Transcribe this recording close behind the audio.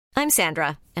I'm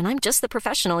Sandra, and I'm just the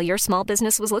professional your small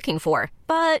business was looking for.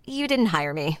 But you didn't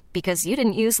hire me because you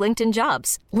didn't use LinkedIn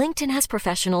Jobs. LinkedIn has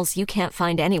professionals you can't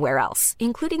find anywhere else,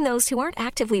 including those who aren't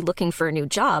actively looking for a new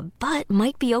job, but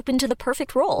might be open to the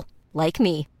perfect role, like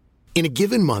me. In a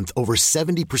given month, over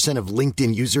 70% of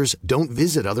LinkedIn users don't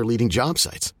visit other leading job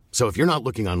sites. So if you're not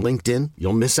looking on LinkedIn,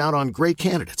 you'll miss out on great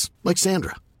candidates like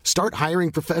Sandra. Start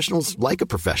hiring professionals like a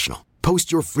professional.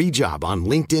 Post your free job on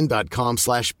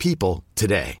linkedin.com/people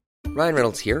today. Ryan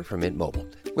Reynolds here from Mint Mobile.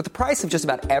 With the price of just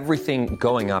about everything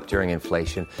going up during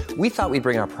inflation, we thought we'd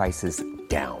bring our prices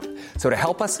down. So to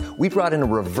help us, we brought in a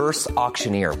reverse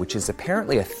auctioneer, which is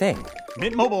apparently a thing.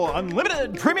 Mint Mobile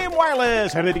Unlimited Premium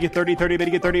Wireless. How to get 30, 30, bit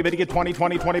to get 30, bit to get 20,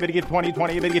 20, 20, bit to get 20,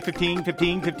 20, bit to get 15,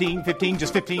 15, 15, 15,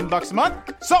 just $15 a month?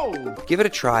 Sold! Give it a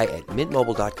try at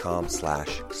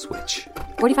mintmobile.com/switch.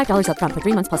 $45 up front for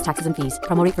 3 months plus taxes and fees.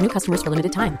 Promo rate for new customers for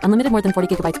limited time. Unlimited more than 40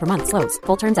 gigabytes per month. Slows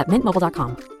full terms at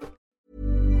mintmobile.com.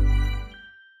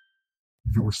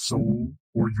 Your soul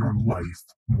or your life,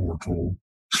 mortal.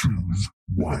 Choose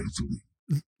wisely.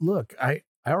 Look, I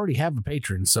already have a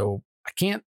patron, so I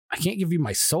can't give you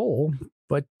my soul,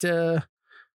 but how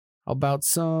about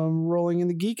some Rolling in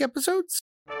the Geek episodes?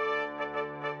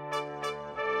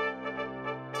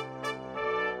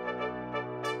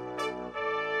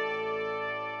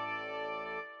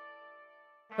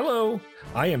 Hello,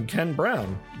 I am Ken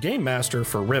Brown, Game Master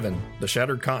for Riven, the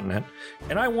Shattered Continent,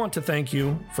 and I want to thank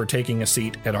you for taking a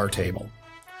seat at our table.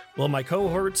 Will my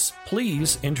cohorts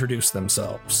please introduce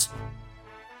themselves?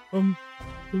 Hello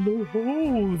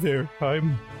there.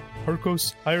 I'm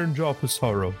Harkos Ironjaw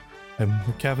Pissarro. I'm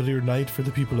a Cavalier Knight for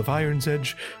the people of Iron's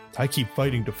Edge. I keep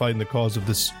fighting to find the cause of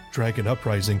this dragon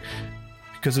uprising,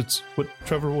 because it's what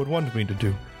Trevor would want me to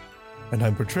do. And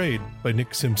I'm portrayed by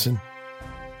Nick Simpson.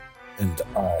 And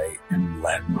I am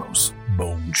Lanros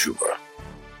Bone Chewer,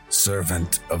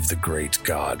 servant of the great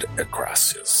god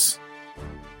Akrasius.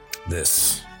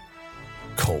 This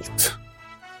cult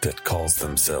that calls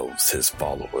themselves his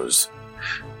followers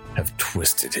have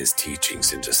twisted his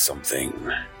teachings into something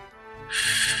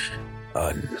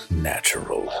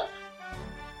unnatural.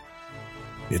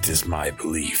 It is my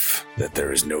belief that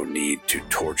there is no need to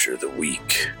torture the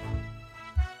weak,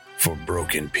 for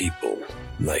broken people,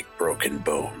 like broken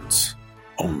bones,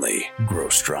 only grow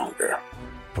stronger.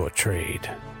 Portrayed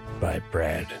by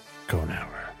Brad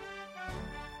Konauer.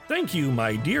 Thank you,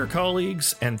 my dear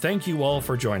colleagues, and thank you all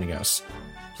for joining us.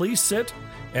 Please sit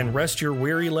and rest your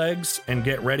weary legs and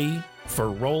get ready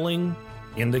for Rolling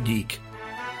in the Geek.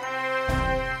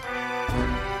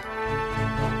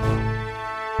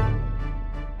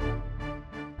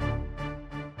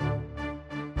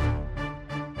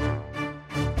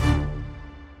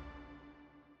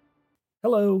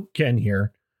 Hello, Ken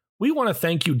here. We want to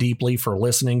thank you deeply for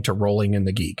listening to Rolling in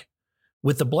the Geek.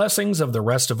 With the blessings of the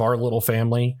rest of our little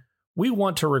family, we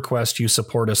want to request you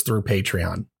support us through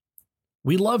Patreon.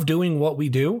 We love doing what we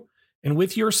do, and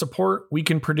with your support, we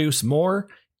can produce more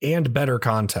and better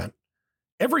content.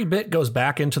 Every bit goes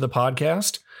back into the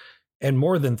podcast, and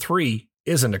more than 3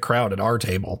 isn't a crowd at our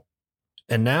table.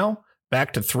 And now,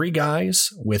 back to 3 guys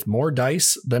with more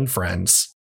dice than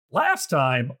friends. Last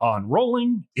time on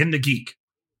Rolling in the Geek.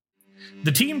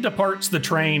 The team departs the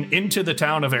train into the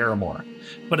town of Aramore,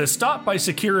 but is stopped by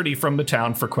security from the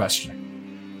town for questioning.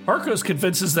 Harkos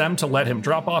convinces them to let him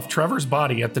drop off Trevor's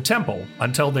body at the temple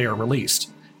until they are released,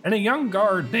 and a young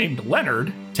guard named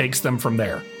Leonard takes them from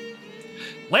there.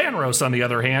 Lanros, on the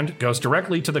other hand, goes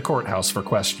directly to the courthouse for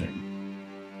questioning.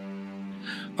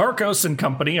 Harkos and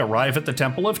company arrive at the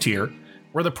Temple of Tyr,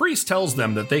 where the priest tells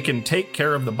them that they can take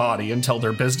care of the body until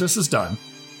their business is done,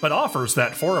 but offers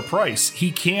that for a price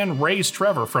he can raise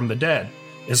Trevor from the dead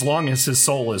as long as his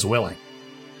soul is willing.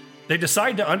 They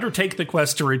decide to undertake the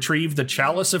quest to retrieve the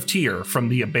Chalice of Tyr from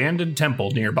the abandoned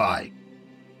temple nearby.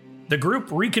 The group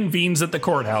reconvenes at the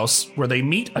courthouse, where they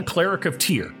meet a cleric of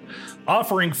Tyr,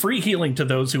 offering free healing to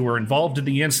those who were involved in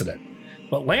the incident,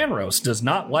 but Lanros does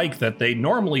not like that they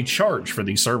normally charge for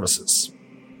these services.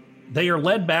 They are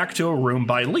led back to a room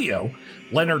by Leo,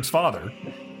 Leonard's father,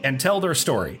 and tell their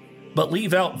story, but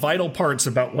leave out vital parts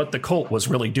about what the cult was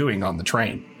really doing on the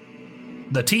train.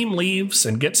 The team leaves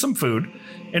and gets some food,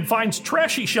 and finds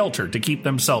trashy shelter to keep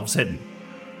themselves hidden.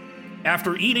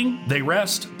 After eating, they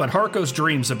rest, but Harkos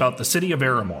dreams about the city of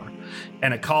Aramore,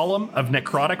 and a column of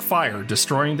necrotic fire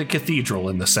destroying the cathedral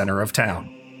in the center of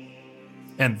town.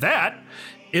 And that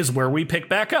is where we pick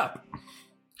back up.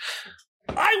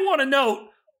 I want to note,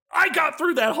 I got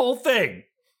through that whole thing.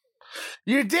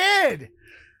 You did!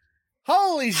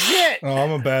 Holy shit! Oh,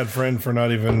 I'm a bad friend for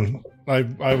not even...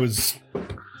 I was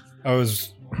I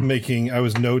was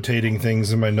notating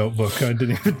things in my notebook. I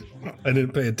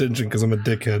didn't pay attention because I'm a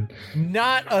dickhead.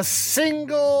 Not a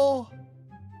single.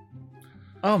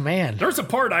 Oh man. There's a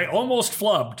part I almost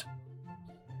flubbed.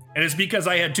 And it's because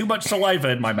I had too much saliva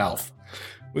in my mouth.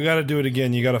 We got to do it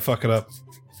again. You got to fuck it up.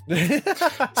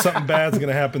 Something bad's going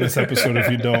to happen this episode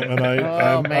if you don't. And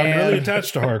I'm really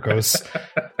attached to Harkos.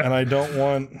 And I don't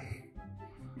want...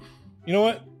 You know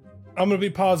what? I'm going to be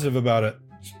positive about it.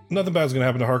 Nothing bad's going to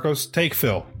happen to Harkos. Take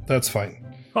Phil. That's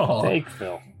fine. Oh. Take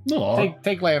Phil.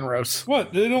 Take Landros.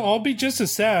 What? I'll be just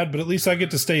as sad, but at least I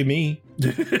get to stay me.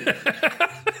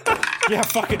 Yeah,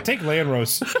 fuck it. Take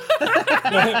Landros.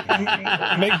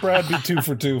 Make Brad be 2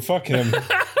 for 2. Fuck him.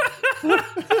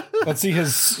 Let's see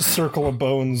his circle of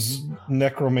bones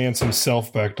necromance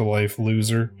himself back to life,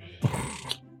 loser.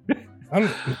 I'm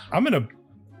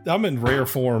in rare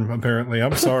form, apparently.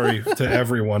 I'm sorry to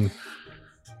everyone.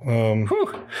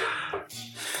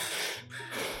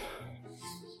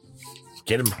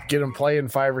 Get him playing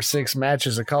 5 or 6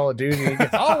 matches of Call of Duty and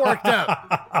get all worked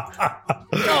up.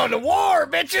 Going to war,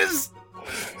 bitches.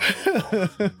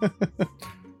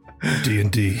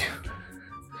 D&D.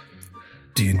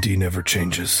 D&D never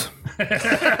changes. It's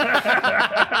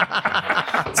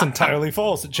entirely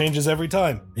false. It changes every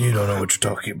time. You don't know what you're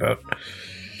talking about.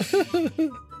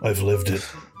 I've lived it.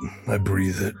 I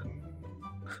breathe it.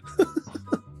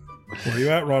 Where are you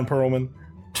at, Ron Perlman?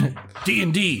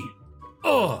 D&D.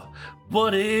 Oh,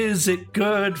 what is it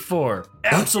good for?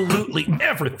 Absolutely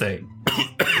everything.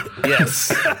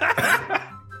 Yes.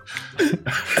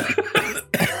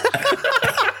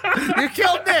 You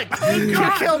killed Nick.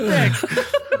 You killed Nick.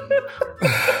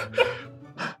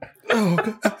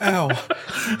 Oh, ow.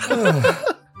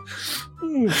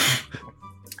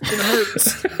 It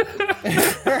hurts.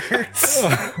 It hurts.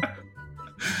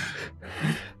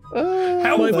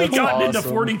 How have we gotten into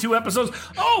 42 episodes?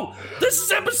 Oh, this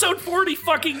is episode 40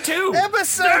 fucking 2.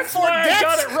 Episode 40. That's why I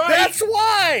got it right. That's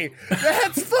why.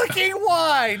 That's fucking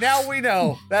why. Now we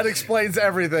know. That explains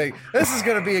everything. This is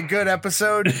going to be a good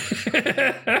episode.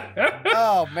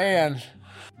 Oh, man.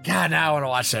 God, now I want to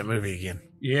watch that movie again.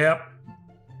 Yep.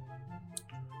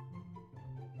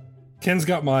 Ken's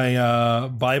got my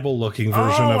Bible-looking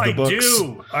version of the books.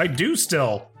 I do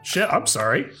still. Shit, I'm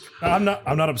sorry. I'm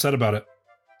not upset about it.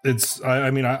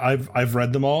 I've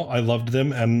read them all. I loved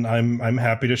them, and I'm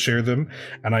happy to share them.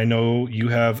 And I know you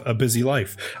have a busy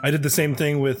life. I did the same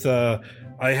thing with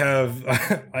I have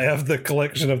the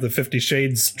collection of the 50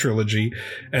 Shades trilogy,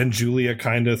 and Julia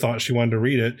kind of thought she wanted to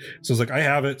read it. So I was like, I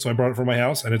have it. So I brought it from my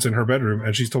house, and it's in her bedroom.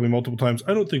 And she's told me multiple times,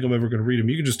 I don't think I'm ever going to read them.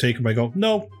 You can just take them. I go,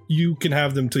 no, you can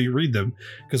have them till you read them,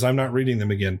 because I'm not reading them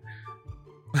again.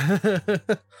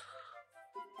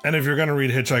 And if you're going to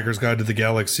read Hitchhiker's Guide to the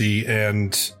Galaxy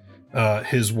and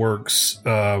his works,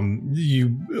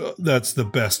 that's the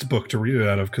best book to read it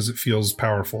out of, because it feels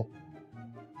powerful.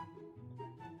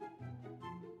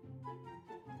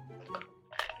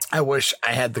 I wish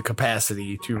I had the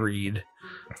capacity to read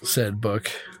said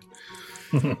book.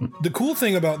 The cool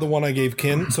thing about the one I gave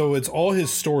Ken, so it's all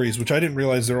his stories, which I didn't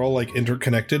realize they're all like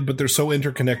interconnected, but they're so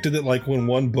interconnected that like when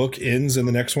one book ends and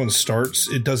the next one starts,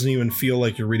 it doesn't even feel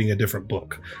like you're reading a different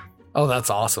book. Oh, that's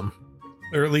awesome.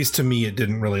 Or at least to me, it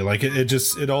didn't really like it.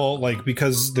 It all like,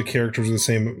 because the characters are the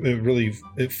same,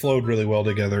 it flowed really well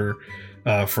together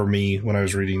for me when I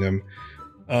was reading them.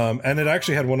 And it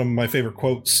actually had one of my favorite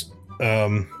quotes.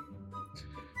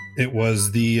 It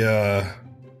was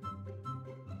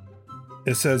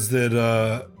it says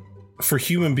that for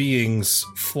human beings,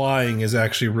 flying is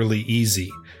actually really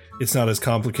easy. It's not as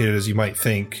complicated as you might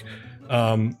think.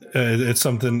 It's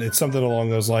something along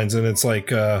those lines, and it's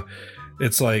like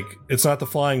it's not the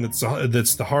flying that's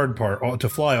the hard part. To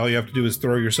fly, all you have to do is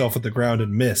throw yourself at the ground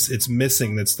and miss. It's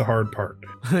missing that's the hard part.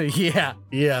 Yeah.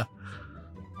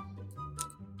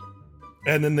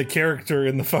 And then the character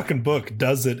in the fucking book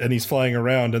does it, and he's flying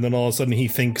around, and then all of a sudden he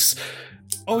thinks,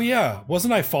 oh yeah,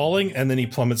 wasn't I falling? And then he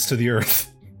plummets to the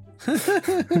earth.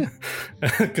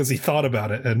 Because he thought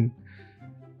about it. And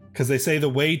because they say the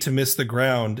way to miss the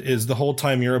ground is the whole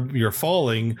time you're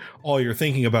falling, all you're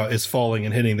thinking about is falling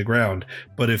and hitting the ground.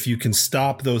 But if you can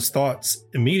stop those thoughts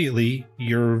immediately,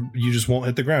 you just won't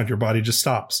hit the ground. Your body just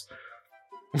stops.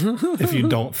 If you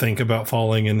don't think about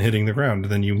falling and hitting the ground,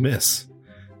 then you miss.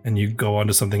 And you go on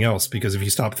to something else, because if you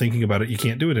stop thinking about it, you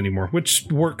can't do it anymore, which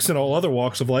works in all other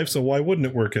walks of life, so why wouldn't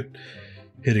it work at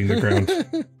hitting the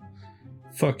ground?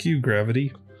 Fuck you,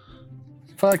 gravity.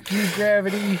 Fuck you,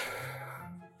 gravity.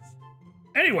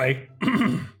 Anyway,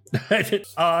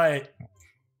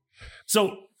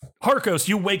 so Harkos,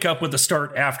 you wake up with a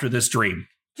start after this dream.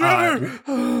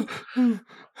 Let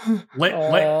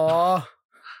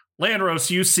Landros,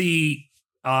 you see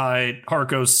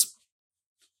Harkos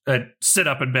sit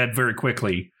up in bed very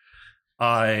quickly.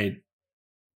 So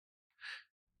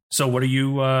what are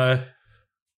you going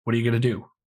to do?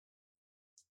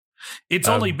 It's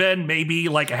only been maybe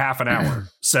like a half an hour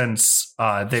since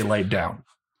they laid down.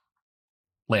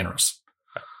 Landros.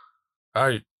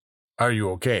 Are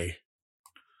you okay?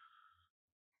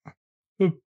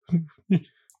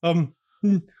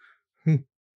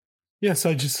 Yes,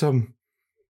 I just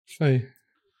I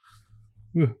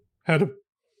had a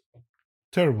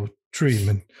terrible dream,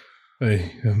 and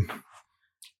I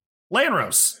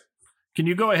Landros, can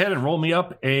you go ahead and roll me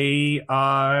up a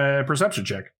perception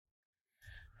check?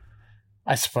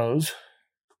 I suppose.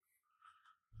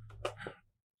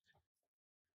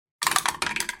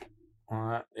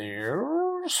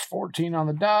 There's 14 on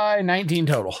the die, 19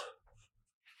 total.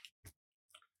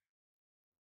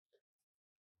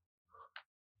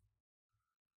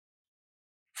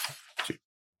 Did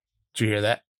you hear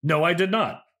that? No, I did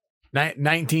not.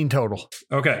 19 total.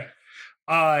 Okay.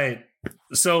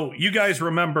 So you guys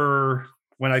remember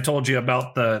when I told you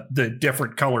about the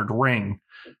different colored ring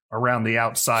around the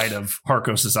outside of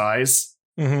Harkos' eyes?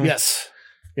 Mm-hmm. Yes.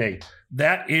 Okay.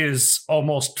 That is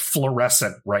almost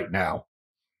fluorescent right now.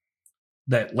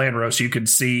 That Landros, you can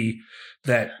see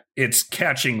that it's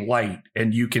catching light,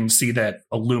 and you can see that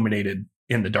illuminated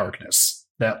in the darkness.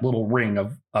 That little ring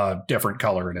of different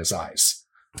color in his eyes.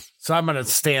 So I'm gonna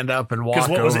stand up and walk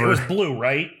over. It was blue,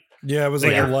 right? Yeah, it was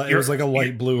like it was like a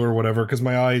light blue or whatever. Because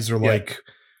my eyes are like,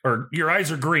 or your eyes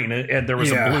are green, and there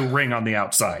was a blue ring on the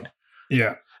outside.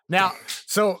 Yeah. Now,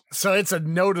 so it's a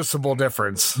noticeable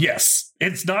difference. Yes,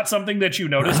 it's not something that you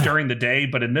notice during the day,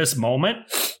 but in this moment,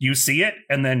 you see it,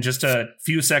 and then just a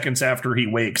few seconds after he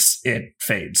wakes, it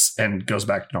fades and goes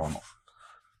back to normal.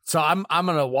 So I'm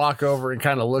gonna walk over and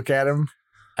kind of look at him,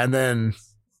 and then,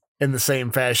 in the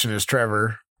same fashion as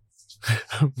Trevor,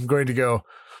 I'm going to go,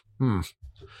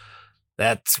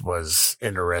 that was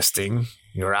interesting.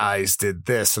 Your eyes did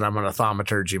this, and I'm going to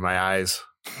thaumaturgy my eyes.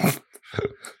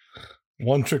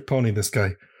 One trick pony, this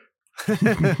guy.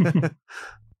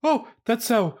 Oh, that's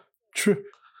how.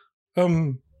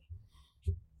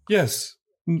 Yes.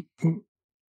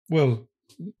 Well,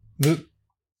 there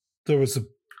was a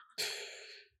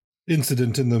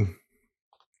incident in the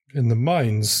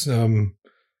mines.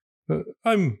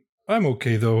 I'm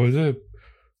okay though.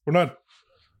 We're not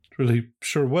really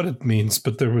sure what it means,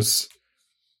 but there was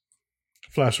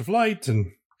a flash of light,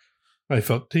 and I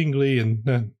felt tingly,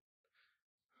 and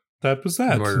that was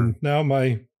that. And now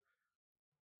my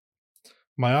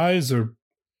eyes are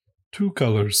two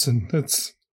colors, and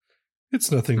it's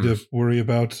nothing to worry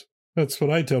about. That's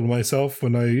what I tell myself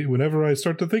whenever I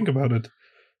start to think about it.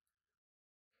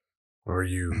 Were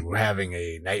you having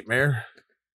a nightmare?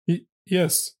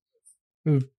 Yes.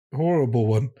 A horrible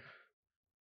one.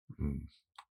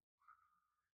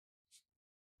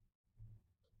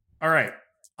 All right.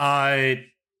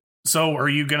 So are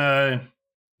you gonna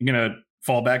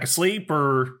fall back asleep,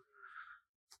 or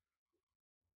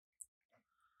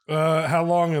how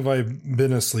long have I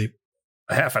been asleep?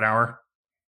 a half an hour?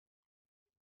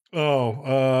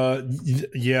 Yeah,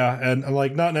 and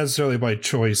like not necessarily by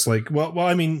choice. Like, well,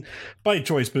 I mean, by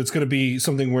choice, but it's going to be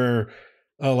something where,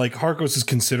 like, Harkos is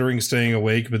considering staying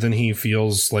awake, but then he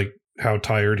feels like how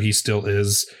tired he still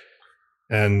is,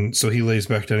 and so he lays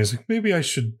back down. He's like, maybe I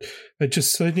just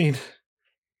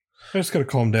gotta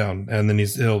calm down, and then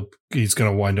he's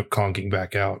gonna wind up conking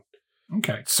back out.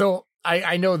 Okay. So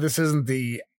I know this isn't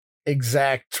the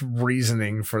exact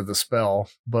reasoning for the spell,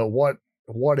 but what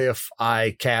if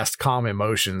I cast Calm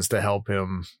Emotions to help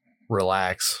him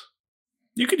relax?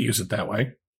 You could use it that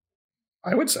way,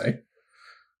 I would say.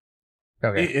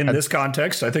 Okay. In this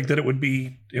context, I think that it would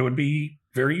be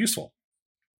very useful.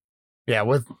 Yeah,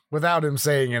 without him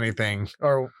saying anything,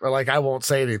 or like I won't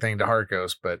say anything to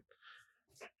Harkos, but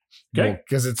okay,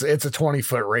 because it's a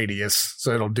 20-foot radius,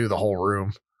 so it'll do the whole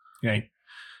room. Okay.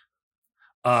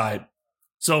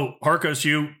 So Harkos,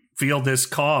 you feel this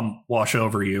calm wash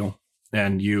over you,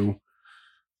 and you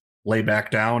lay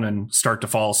back down and start to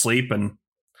fall asleep, and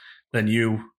then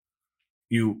you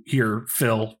hear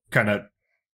Phil kind of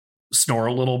snore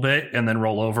a little bit, and then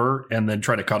roll over, and then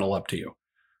try to cuddle up to you.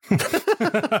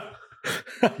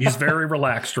 He's very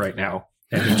relaxed right now,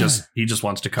 and he just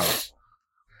wants to cuddle.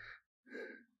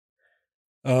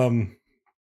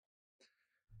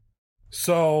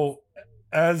 So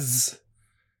as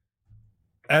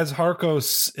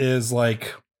Harkos is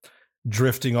like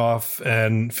drifting off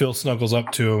and Phil snuggles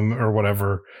up to him or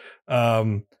whatever,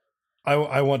 I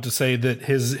want to say that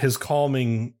his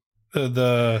calming,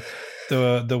 the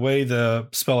way the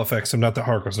spell affects him, not that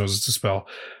Harkos knows it's a spell,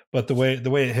 but the way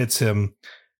it hits him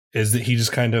is that he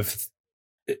just kind of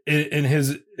in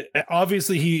his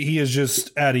obviously he is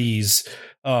just at ease,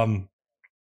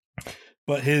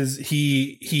 but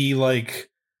he like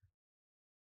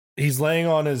he's laying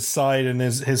on his side and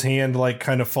his hand like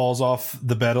kind of falls off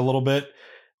the bed a little bit,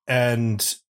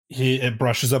 and it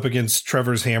brushes up against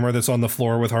Trevor's hammer that's on the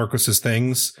floor with Harkus's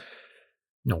things.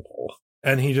 No,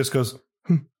 and he just goes,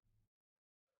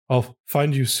 I'll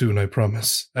find you soon, I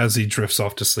promise, as he drifts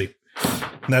off to sleep.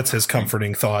 And that's his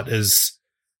comforting thought, is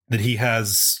that he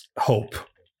has hope.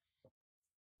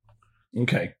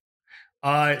 Okay.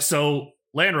 So,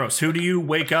 Landros, who do you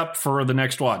wake up for the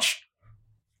next watch?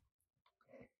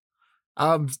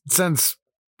 Since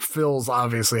Phil's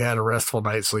obviously had a restful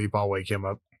night's sleep, I'll wake him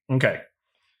up. Okay.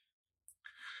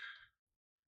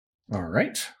 All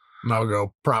right. And I'll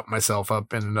go prop myself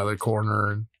up in another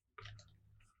corner and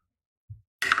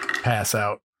pass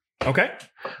out. Okay.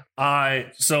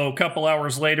 So a couple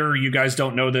hours later, you guys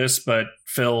don't know this, but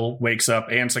Phil wakes up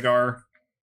Ansigar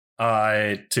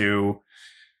to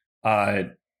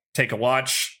take a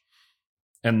watch.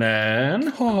 And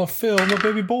then... Oh, Phil, my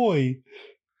baby boy.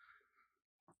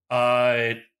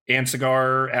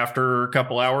 Ansigar, after a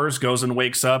couple hours, goes and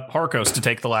wakes up Harkos to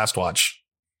take the last watch.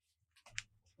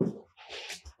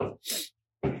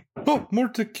 Oh,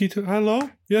 Mortakito,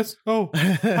 hello? Yes? Oh,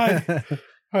 hi.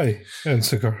 Hi,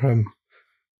 Ansigar.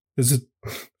 Is it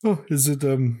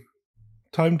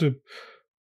time to...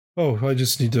 Oh, I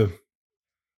just need to...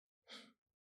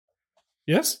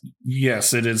 Yes?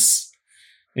 Yes, it is.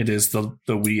 It is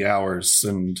the wee hours,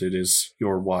 and it is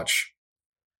your watch.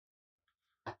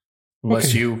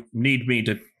 Unless you need me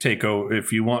to take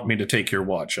if you want me to take your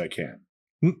watch, I can.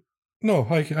 No,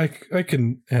 I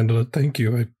can handle it. Thank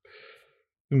you.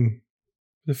 I'm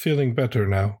feeling better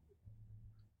now.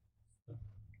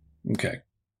 Okay.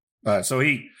 So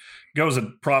he goes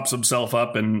and props himself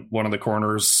up in one of the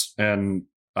corners and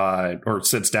or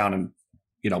sits down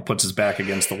and puts his back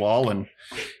against the wall, and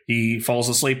he falls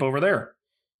asleep over there.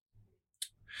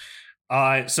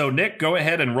 So Nick, go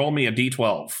ahead and roll me a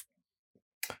d12.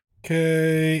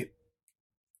 Okay.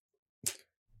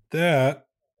 That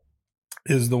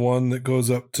is the one that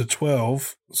goes up to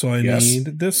 12, so I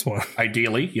need this one.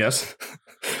 Ideally, yes.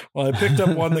 Well, I picked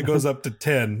up one that goes up to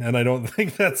 10, and I don't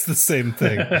think that's the same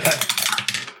thing.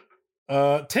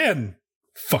 10.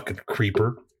 Fucking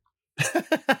creeper.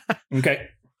 Okay.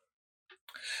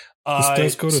 This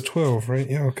does go to 12, right?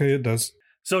 Yeah, okay, it does.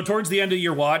 So towards the end of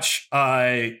your watch,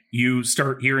 you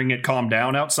start hearing it calm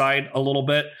down outside a little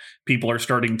bit. People are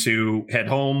starting to head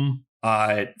home,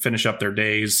 finish up their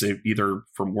days, either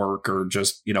from work or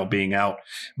just, being out.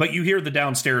 But you hear the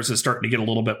downstairs is starting to get a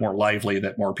little bit more lively,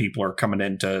 that more people are coming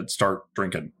in to start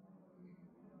drinking.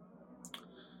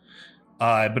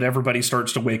 But everybody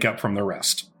starts to wake up from their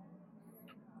rest.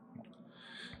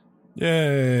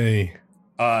 Yay.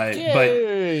 But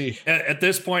at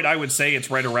this point, I would say it's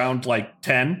right around like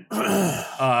 10,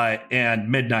 and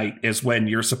midnight is when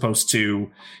you're supposed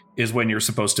to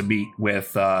meet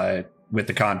with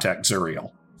the contact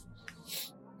Zuriel.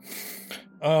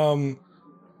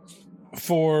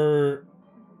 For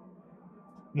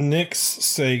Nick's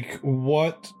sake,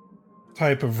 what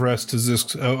type of rest is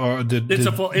this?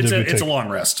 It's a long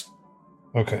rest.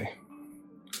 Okay.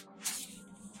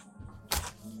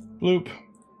 Bloop.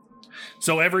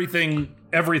 So everything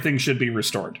should be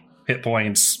restored. Hit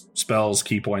points, spells,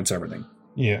 key points, everything.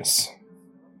 Yes.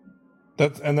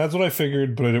 That's what I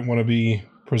figured, but I didn't want to be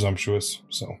presumptuous,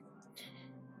 so.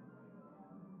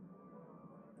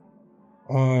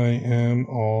 I am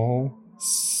all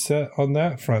set on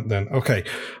that front then. Okay.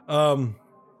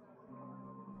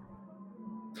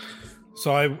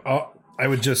 So I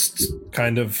would just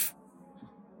kind of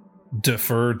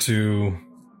defer to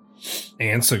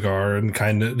Ansigar and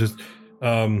kind of just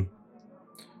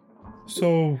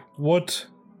so what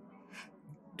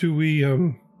do we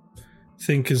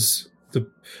think is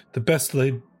the best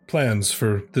laid plans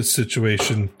for this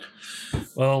situation?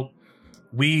 Well,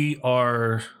 we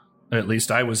are, at least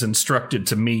I was instructed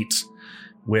to meet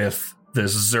with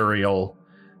this Zuriel,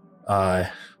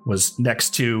 was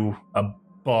next to a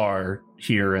bar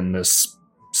here in this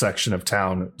section of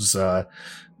town. It was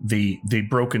the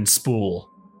Broken Spool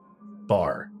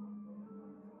bar,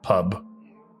 pub,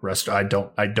 rest. I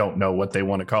don't know what they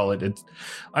want to call it.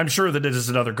 I'm sure that it is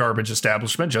another garbage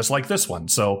establishment just like this one.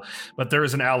 So, but there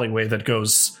is an alleyway that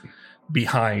goes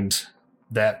behind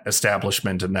that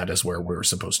establishment, and that is where we're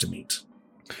supposed to meet.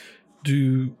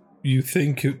 Do you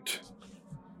think it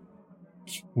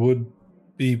would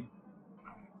be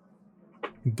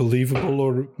believable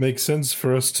or make sense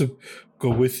for us to go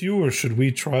with you, or should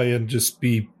we try and just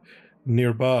be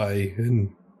nearby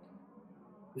and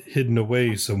hidden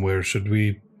away somewhere should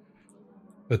we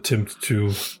attempt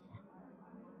to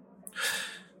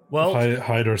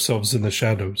hide ourselves in the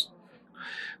shadows.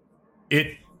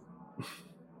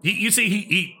 You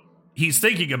see, he's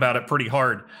thinking about it pretty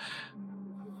hard.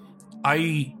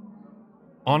 I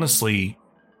honestly,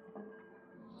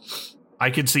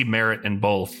 I could see merit in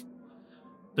both.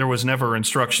 There was never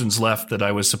instructions left that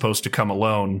I was supposed to come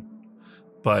alone,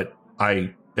 but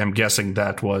I am guessing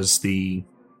that was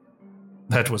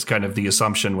kind of the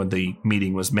assumption when the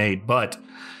meeting was made. But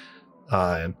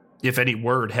if any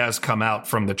word has come out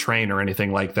from the train or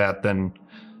anything like that, then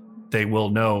they will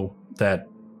know that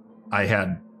I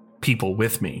had people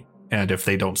with me. And if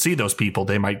they don't see those people,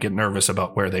 they might get nervous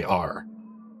about where they are.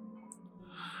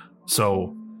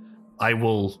 So I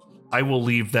will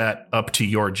leave that up to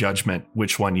your judgment,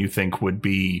 which one you think would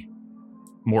be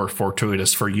more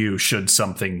fortuitous for you should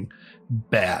something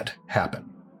bad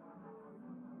happen.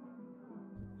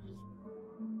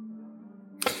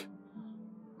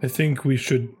 I think we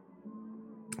should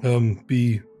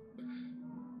be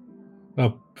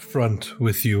up front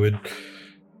with you. It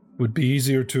would be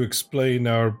easier to explain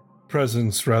our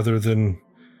presence rather than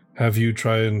have you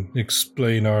try and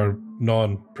explain our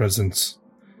non-presence.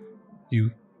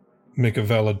 You make a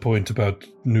valid point about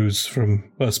news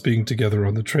from us being together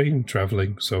on the train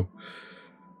traveling, so...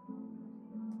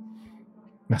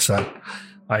 Yes,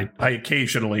 I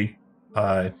occasionally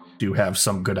do have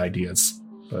some good ideas,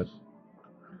 but...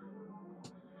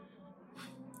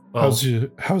 Well,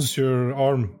 how's your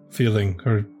arm feeling?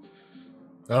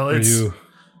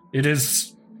 It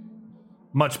is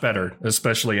much better,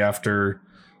 especially after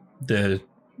the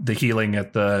healing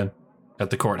at the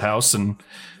courthouse, and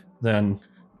then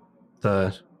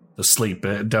the sleep.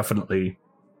 It definitely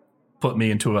put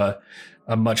me into a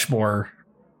much more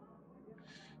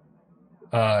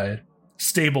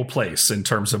stable place in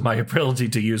terms of my ability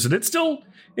to use it. It's still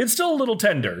a little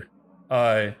tender.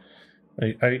 I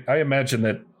imagine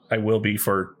that I will be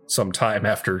for some time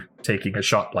after taking a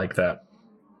shot like that.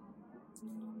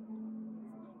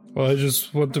 Well, I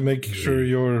just want to make sure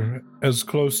you're as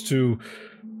close to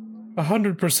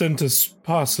 100% as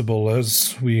possible,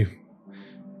 as we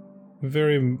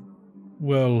very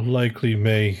well likely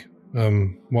may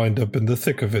wind up in the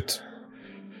thick of it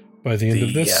by the end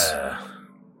of this.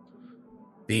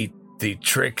 The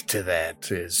trick to that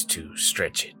is to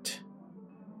stretch it.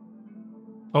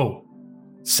 Oh.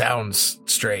 Sounds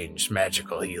strange,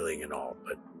 magical healing and all,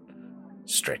 but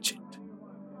stretch it.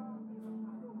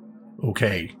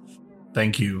 Okay.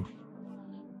 Thank you,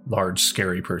 large,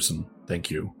 scary person. Thank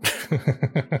you.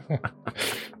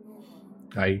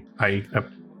 I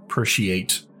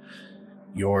appreciate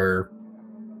your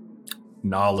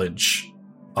knowledge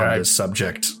on this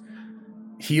subject.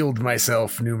 Healed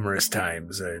myself numerous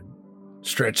times,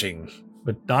 stretching,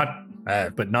 but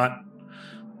not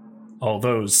all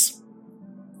those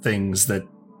things that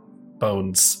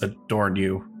bones adorn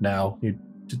you now. You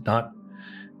did not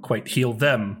quite heal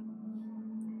them.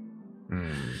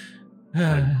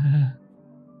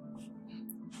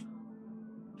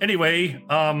 Anyway,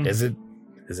 is it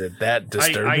that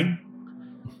disturbing?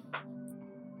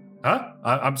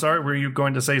 I'm sorry, were you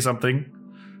going to say something?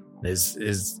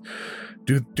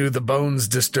 Do the bones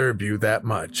disturb you that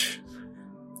much?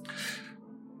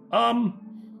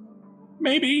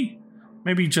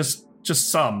 Maybe just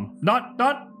some. Not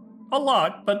a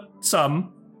lot, but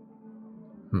some.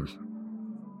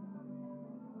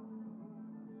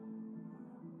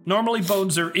 Normally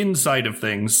bones are inside of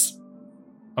things.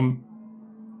 I don't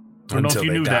know if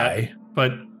you knew that,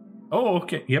 but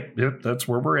okay. Yep, that's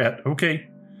where we're at. Okay.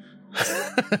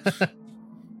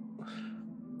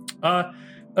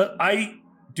 I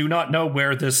do not know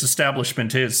where this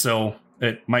establishment is, so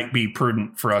it might be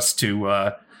prudent for us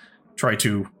to try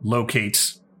to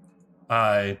locate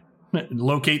the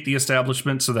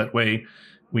establishment, so that way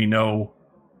we know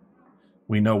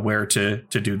where to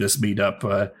do this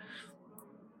meetup.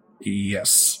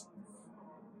 Yes.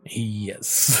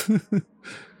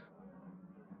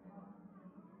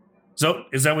 So,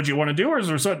 is that what you want to do, or is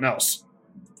there something else?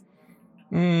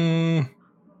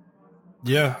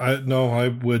 Yeah, I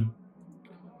would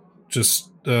just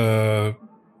want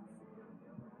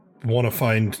to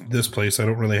find this place. I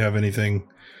don't really have anything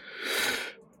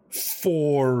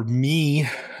for me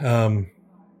that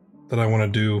I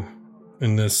want to do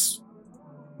in this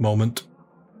moment.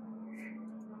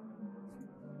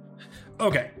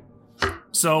 Okay.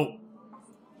 So,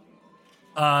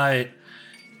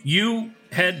 you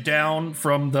head down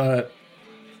from the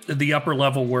upper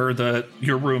level where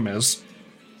your room is.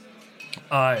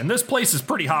 And this place is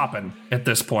pretty hopping at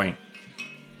this point.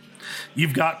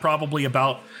 you've got probably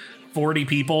about 40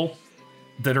 people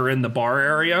that are in the bar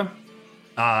area.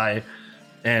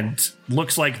 And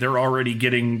looks like they're already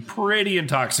getting pretty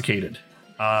intoxicated.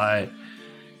 The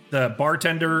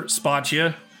bartender spots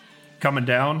you coming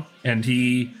down, and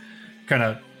he kind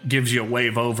of gives you a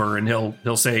wave over, and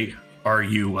he'll say, Are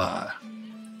you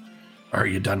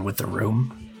done with the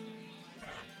room?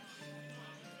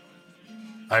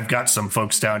 I've got some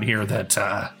folks down here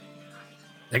that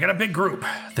they got a big group.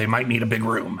 They might need a big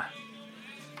room.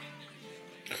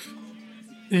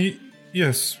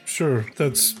 Yes, sure,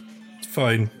 that's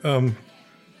fine.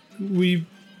 We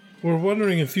were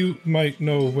wondering if you might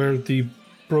know where the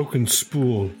broken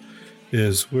spool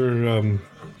is. We're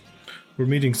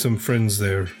meeting some friends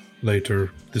there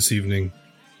later this evening.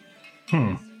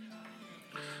 The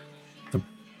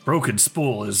broken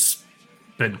spool has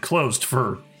been closed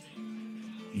for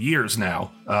years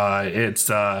now. It's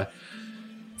on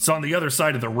the other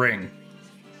side of the ring,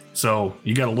 so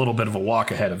you got a little bit of a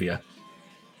walk ahead of you.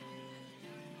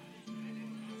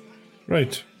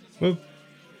 Right. Well,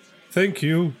 thank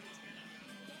you.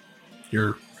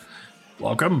 You're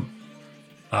welcome.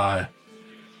 I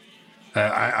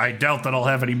doubt that I'll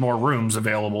have any more rooms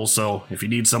available, so if you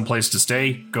need someplace to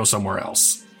stay, go somewhere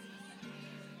else.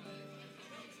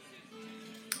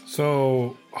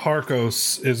 So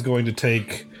Harkos is going to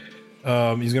take,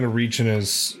 he's going to reach in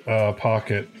his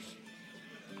pocket,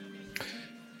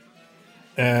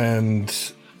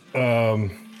 and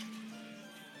I'm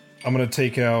going to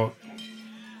take out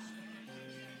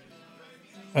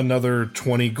another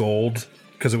 20 gold,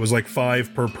 because it was like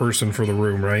 5 per person for the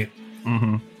room, right?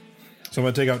 Mm-hmm. So I'm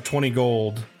going to take out 20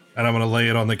 gold, and I'm going to lay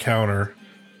it on the counter,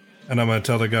 and I'm going to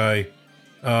tell the guy,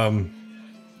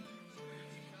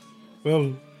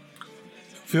 well,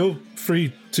 feel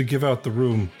free to give out the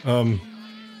room.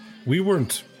 We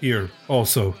weren't here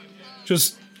also,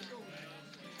 just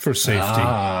for safety.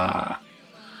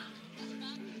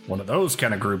 One of those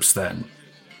kind of groups then.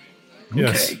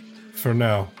 Yes, okay. For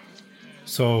now.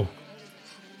 So,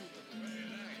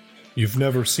 you've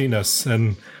never seen us,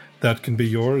 and that can be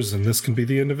yours, and this can be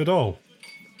the end of it all.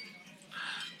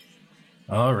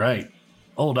 All right.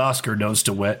 Old Oscar knows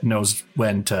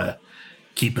when to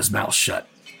keep his mouth shut.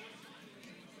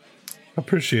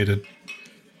 Appreciate it.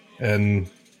 And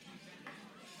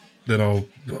then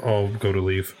I'll go to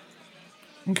leave.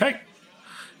 Okay.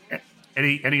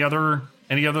 Any other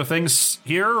things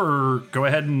here, or go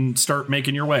ahead and start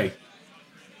making your way?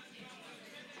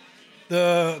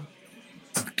 Yeah,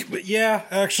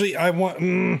 actually, I want.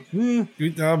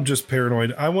 I'm just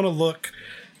paranoid. I want to look,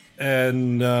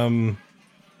 and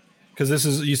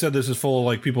because you said this is full of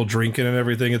like people drinking and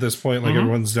everything at this point. Like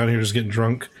everyone's down here just getting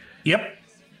drunk. Yep.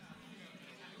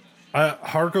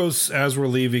 Harkos, as we're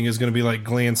leaving, is going to be like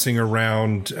glancing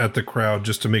around at the crowd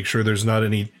just to make sure there's not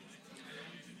any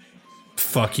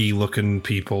fucky looking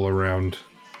people around.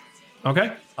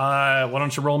 Okay. Why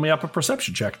don't you roll me up a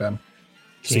perception check then?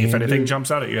 See if anything jumps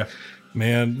out at you.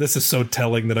 Man, this is so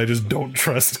telling that I just don't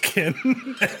trust Ken.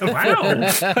 Wow.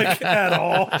 Like, at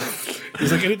all.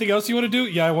 He's like, anything else you want to do?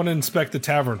 Yeah, I want to inspect the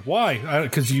tavern. Why?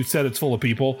 Because you said it's full of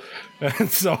people. And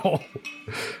so,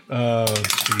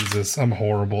 Jesus, I'm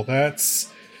horrible.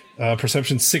 That's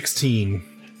perception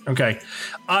 16. Okay.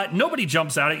 Nobody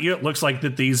jumps out at you. It looks like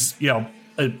that these, a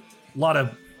lot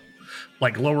of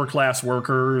like lower class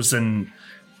workers, and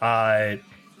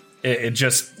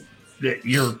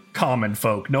you're common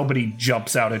folk. Nobody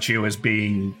jumps out at you as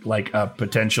being like a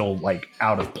potential like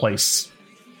out of place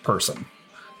person.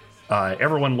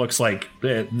 Everyone looks like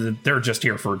they're just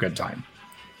here for a good time.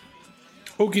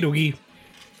 Okie dokie.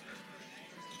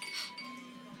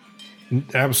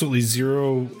 Absolutely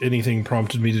zero anything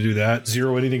prompted me to do that.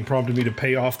 Zero anything prompted me to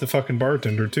pay off the fucking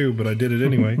bartender too, but I did it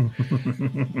anyway.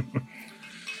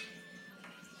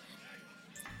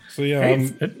 So yeah,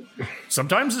 hey,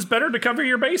 sometimes it's better to cover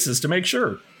your bases to make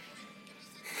sure.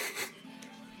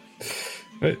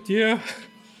 Yeah.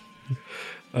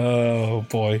 Oh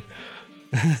boy.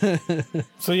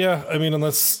 So yeah, I mean,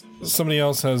 unless somebody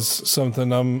else has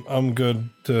something, I'm good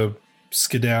to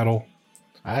skedaddle.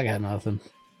 I got nothing.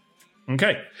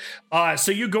 Okay.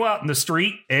 So you go out in the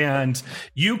street, and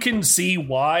you can see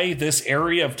why this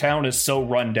area of town is so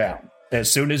run down. As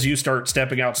soon as you start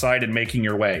stepping outside and making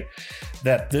your way,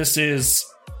 that this is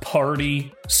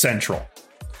party central.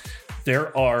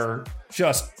 There are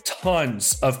just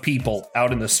tons of people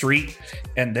out in the street,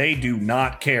 and they do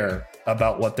not care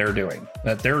about what they're doing.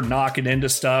 That they're knocking into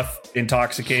stuff,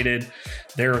 intoxicated.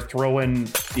 They're throwing,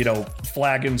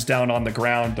 flagons down on the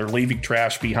ground. They're leaving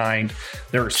trash behind.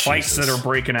 There's fights that are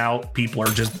breaking out. People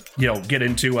are just, get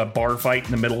into a bar fight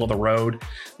in the middle of the road.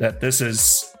 That this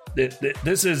is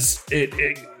this is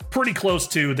pretty close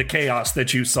to the chaos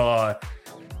that you saw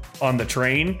on the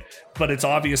train, but it's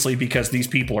obviously because these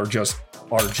people are just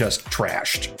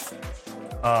trashed.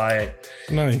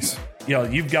 Nice.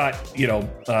 You've got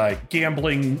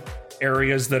gambling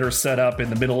areas that are set up in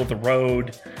the middle of the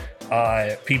road.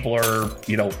 People are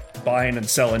buying and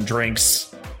selling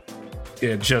drinks,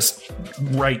 just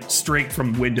right straight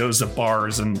from windows of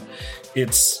bars, and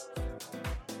it's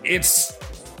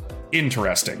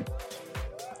interesting.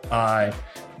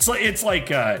 It's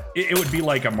like it would be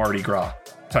like a Mardi Gras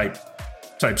type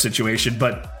situation,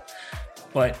 but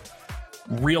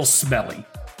real smelly.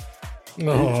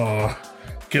 Oh,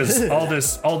 because all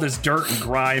this dirt and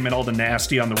grime and all the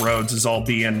nasty on the roads is all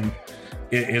being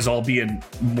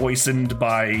moistened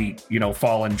by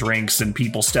fallen drinks and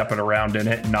people stepping around in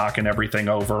it and knocking everything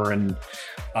over, and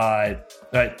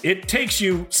it takes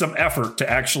you some effort to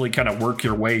actually kind of work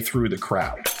your way through the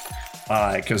crowd,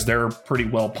 because they're pretty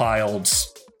well piled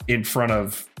in front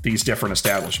of these different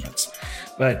establishments.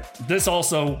 But this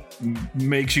also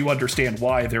makes you understand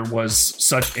why there was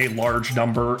such a large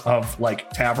number of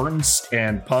taverns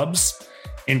and pubs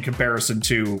in comparison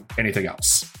to anything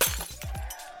else.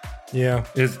 Yeah,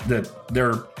 is that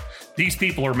these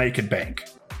people are making bank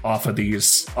off of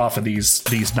these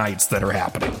nights that are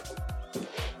happening.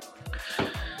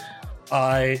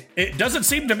 It doesn't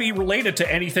seem to be related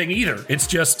to anything either. It's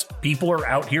just people are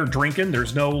out here drinking.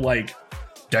 There's no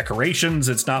decorations.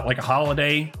 It's not like a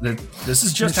holiday. This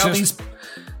is just these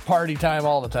party time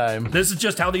all the time. This is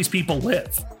just how these people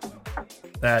live.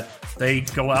 That they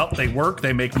go out, they work,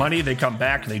 they make money, they come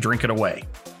back, they drink it away.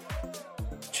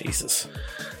 Jesus.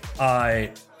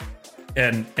 And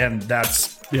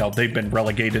that's they've been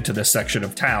relegated to this section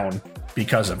of town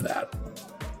because of that.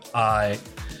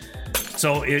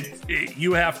 So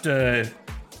you have to,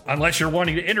 unless you're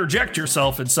wanting to interject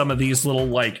yourself in some of these little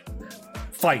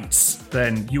fights,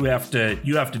 then you have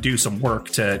to do some work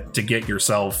to get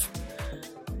yourself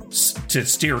to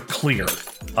steer clear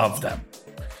of them.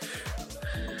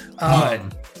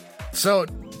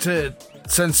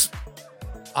 Since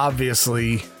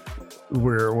obviously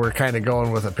we're kind of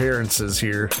going with appearances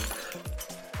here,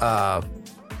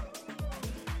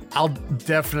 I'll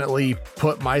definitely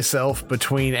put myself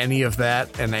between any of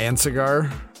that and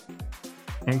Ansigar.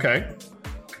 Okay.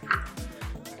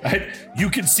 You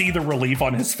can see the relief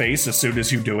on his face as soon as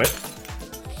you do it.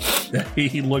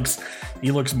 He looks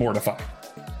mortified.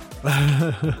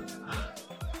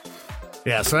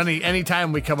 Yeah, so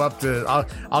anytime we come up to,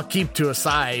 I'll keep to a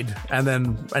side, and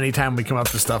then anytime we come up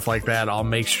to stuff like that, I'll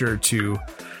make sure to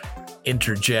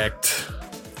interject.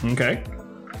 Okay.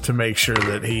 To make sure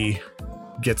that he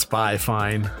gets by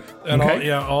fine. And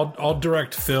okay. I'll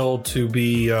direct Phil to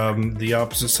be the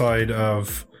opposite side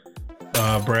of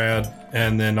Brad,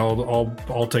 and then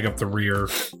I'll take up the rear.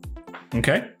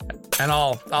 Okay. And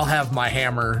I'll have my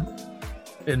hammer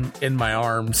in my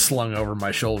arm slung over my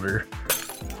shoulder.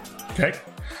 Okay.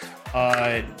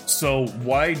 So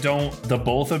why don't the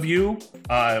both of you?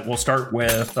 We'll start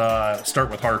with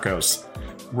Harkos.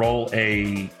 Roll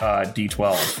a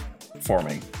d12 for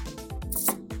me.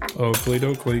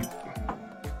 Oakley.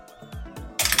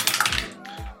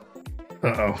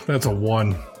 Uh-oh, that's a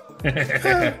 1.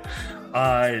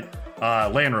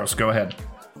 Lanros, go ahead.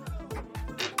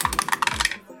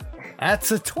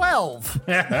 That's a 12.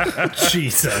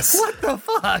 Jesus. What the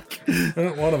fuck?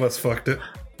 One of us fucked it.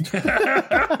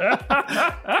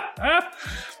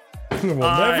 We'll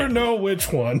never know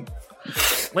which one.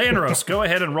 Lanros, go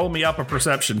ahead and roll me up a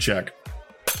perception check.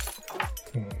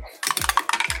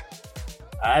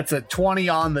 That's a 20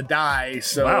 on the die,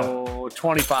 so wow.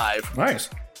 25. Nice.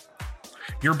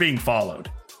 You're being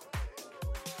followed.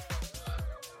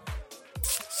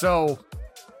 So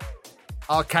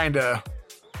I'll kind of...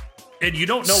 And you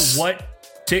don't know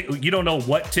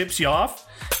what tips you off.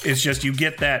 It's just you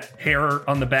get that hair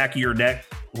on the back of your neck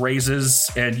raises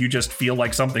and you just feel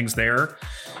like something's there.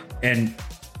 And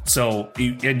so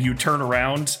you turn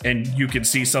around and you can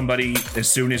see somebody as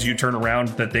soon as you turn around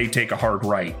that they take a hard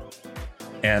right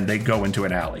and they go into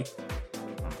an alley.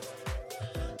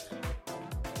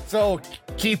 So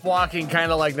keep walking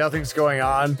kind of like nothing's going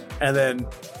on and then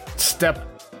step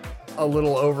a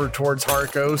little over towards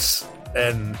Harkos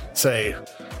and say,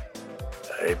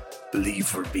 I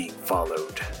believe we're being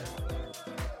followed.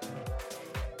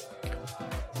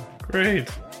 Great.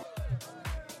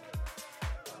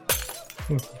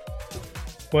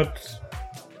 What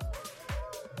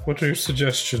are your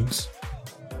suggestions?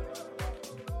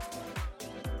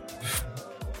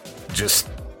 Just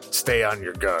stay on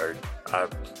your guard.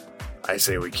 I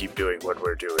say we keep doing what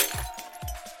we're doing.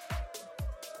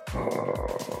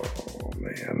 Oh,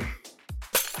 man.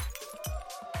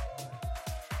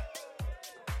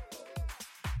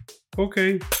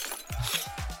 Okay.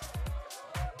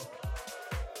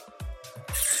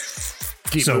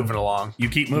 Keep moving along. You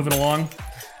keep moving along?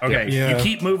 Okay. Yeah. You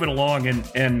keep moving along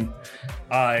and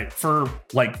for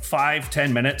like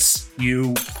 5-10 minutes,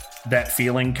 that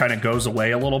feeling kind of goes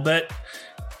away a little bit.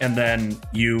 And then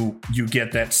you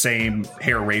get that same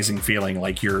hair-raising feeling,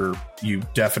 like you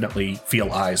definitely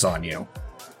feel eyes on you.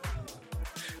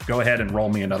 Go ahead and roll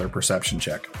me another perception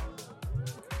check.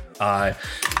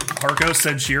 Harko,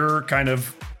 since you're kind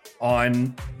of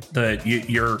on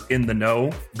you're in the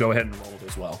know, go ahead and roll it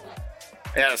as well.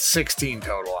 Yeah, 16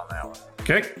 total on that one.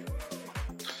 Okay.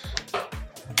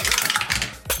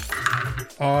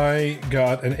 I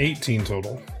got an 18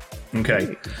 total.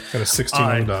 Okay. Got a 16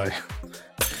 on the die.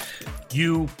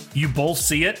 You both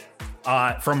see it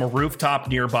from a rooftop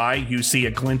nearby. You see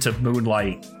a glint of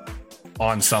moonlight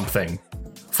on something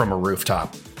from a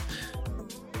rooftop,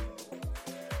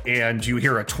 and you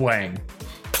hear a twang.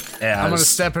 I'm gonna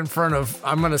step in front of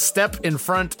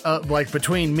like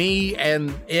between me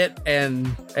and it and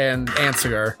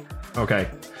Ansigar. Okay.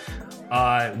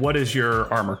 What is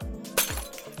your armor?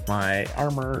 My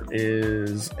armor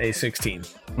is a 16.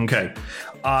 Okay.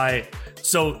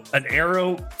 So an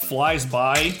arrow flies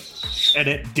by and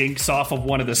it dinks off of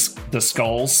one of the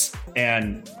skulls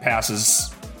and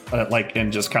passes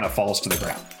and just kind of falls to the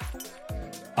ground.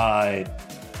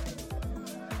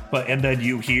 And then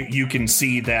you can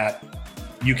see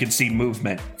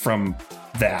movement from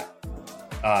that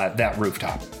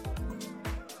rooftop.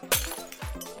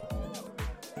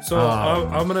 So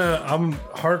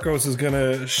Harkos is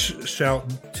gonna shout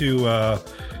to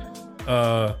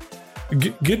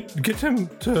get him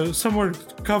to somewhere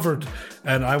covered,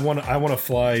 and I want to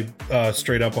fly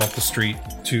straight up off the street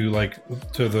to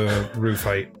the roof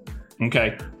height.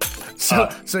 Okay.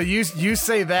 So you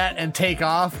say that and take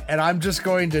off, and I'm just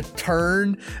going to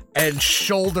turn and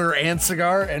shoulder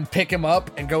Ansigar and pick him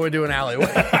up and go into an alleyway.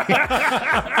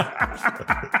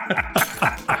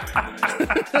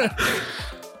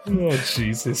 Oh,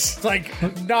 Jesus. It's like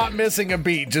not missing a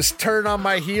beat. Just turn on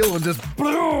my heel and just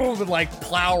boom, and like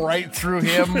plow right through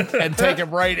him and take him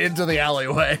right into the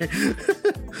alleyway.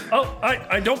 Oh,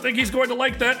 I don't think he's going to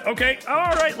like that. Okay.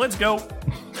 All right, let's go.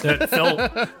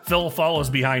 Phil follows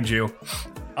behind you.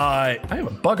 I have a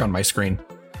bug on my screen.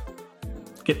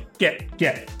 Get,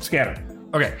 scatter.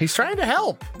 Okay. He's trying to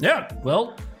help. Yeah,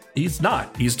 well, he's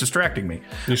not. He's distracting me.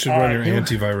 You should run your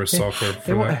antivirus software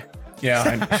for that.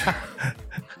 Yeah.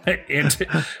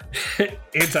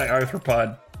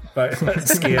 Anti-arthropod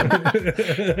scan.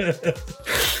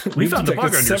 We found the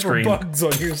bug on your screen. Bugs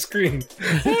on your screen.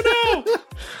 Oh no!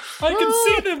 I can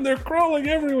see them. They're crawling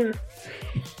everywhere.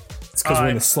 It's because we're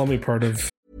in the slummy part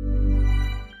of.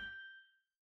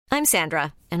 I'm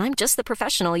Sandra, and I'm just the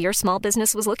professional your small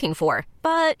business was looking for.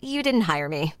 But you didn't hire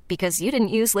me because you didn't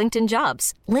use LinkedIn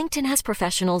Jobs. LinkedIn has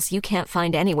professionals you can't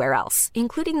find anywhere else,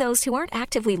 including those who aren't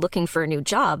actively looking for a new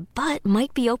job, but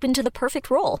might be open to the perfect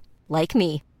role, like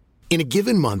me. In a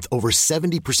given month, over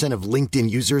 70% of LinkedIn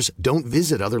users don't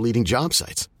visit other leading job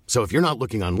sites. So if you're not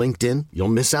looking on LinkedIn, you'll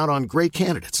miss out on great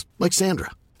candidates like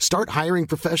Sandra. Start hiring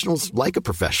professionals like a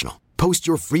professional. Post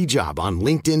your free job on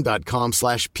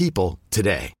linkedin.com/people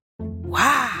today.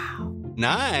 Wow.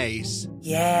 Nice.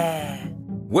 Yeah.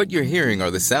 What you're hearing are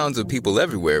the sounds of people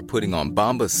everywhere putting on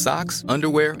Bombas socks,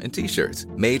 underwear, and T-shirts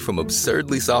made from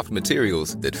absurdly soft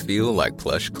materials that feel like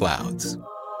plush clouds.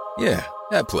 Yeah,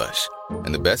 that plush.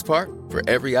 And the best part? For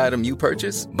every item you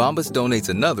purchase, Bombas donates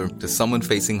another to someone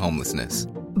facing homelessness.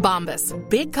 Bombas.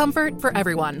 Big comfort for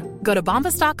everyone. Go to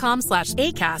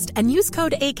bombas.com/ACAST and use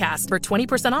code ACAST for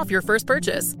 20% off your first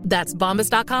purchase. That's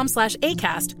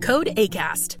bombas.com/ACAST. Code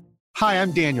ACAST. Hi,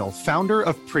 I'm Daniel, founder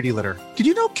of Pretty Litter. Did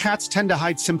you know cats tend to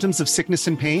hide symptoms of sickness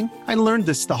and pain? I learned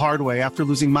this the hard way after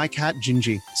losing my cat,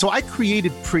 Gingy. So I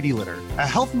created Pretty Litter, a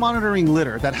health monitoring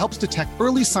litter that helps detect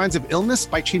early signs of illness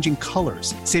by changing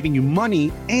colors, saving you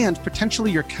money and potentially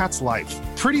your cat's life.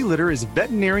 Pretty Litter is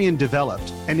veterinarian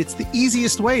developed, and it's the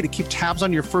easiest way to keep tabs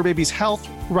on your fur baby's health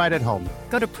right at home.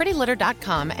 Go to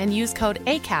prettylitter.com and use code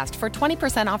ACAST for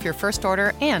 20% off your first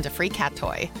order and a free cat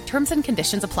toy. Terms and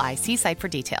conditions apply. See site for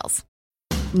details.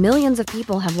 Millions of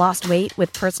people have lost weight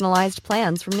with personalized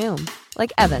plans from Noom.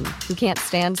 Like Evan, who can't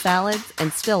stand salads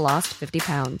and still lost 50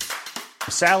 pounds.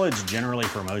 Salads generally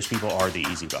for most people are the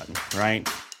easy button, right?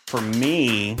 For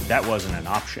me, that wasn't an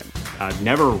option. I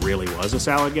never really was a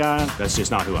salad guy. That's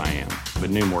just not who I am. But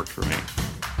Noom worked for me.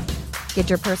 Get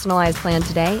your personalized plan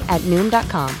today at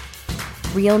Noom.com.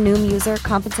 Real Noom user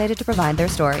compensated to provide their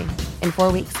story. In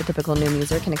 4 weeks, the typical Noom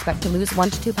user can expect to lose 1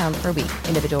 to 2 pounds per week.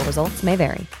 Individual results may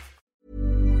vary.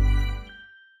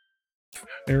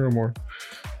 Aramore.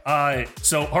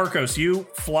 So Harkos, you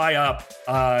fly up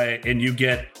and you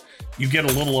get a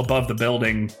little above the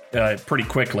building pretty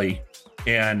quickly,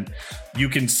 and you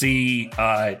can see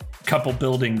a couple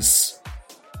buildings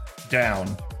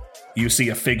down. You see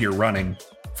a figure running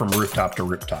from rooftop to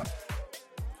rooftop.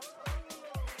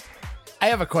 I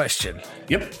have a question.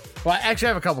 Yep. Well, actually, I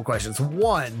have a couple questions.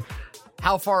 One,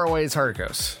 how far away is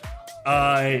Harkos?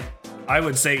 I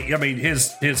would say, I mean,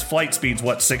 his flight speed's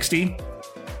what, 60?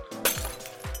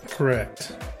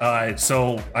 Correct.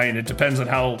 So I mean, it depends on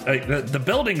how the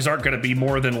buildings aren't going to be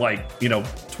more than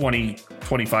 20,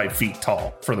 25 feet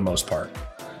tall for the most part.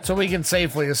 So we can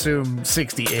safely assume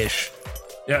 60-ish.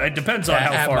 Yeah, it depends on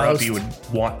how far up you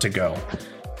would want to go.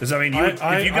 Because I mean,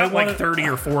 if you got 30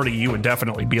 or 40, you would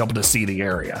definitely be able to see the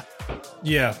area.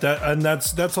 Yeah,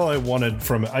 that's all I wanted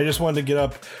from it. I just wanted to get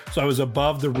up, so I was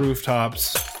above the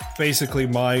rooftops, basically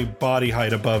my body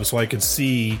height above, so I could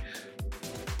see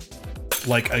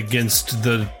against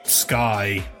the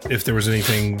sky if there was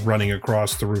anything running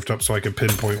across the rooftop, so I could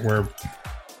pinpoint where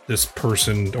this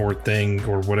person or thing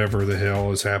or whatever the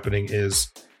hell is happening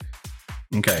is.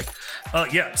 Okay.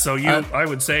 Yeah, so I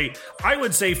would say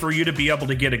for you to be able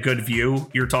to get a good view,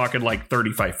 you're talking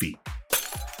 35 feet.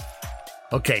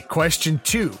 Okay, question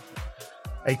 2.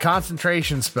 A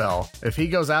concentration spell. If he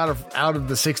goes out of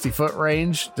the 60-foot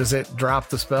range, does it drop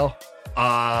the spell?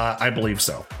 I believe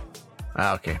so.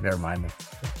 Okay, never mind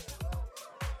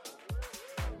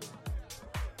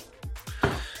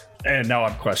then. And now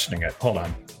I'm questioning it. Hold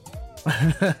on.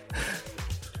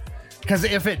 Because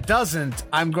if it doesn't,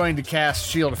 I'm going to cast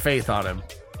Shield of Faith on him.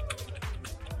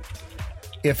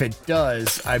 If it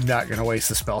does, I'm not going to waste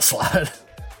the spell slot.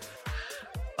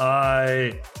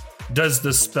 Does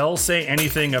the spell say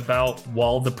anything about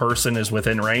while the person is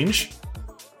within range?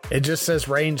 It just says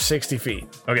range 60 feet.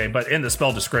 Okay, but in the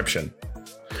spell description.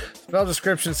 Spell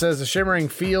description says a shimmering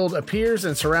field appears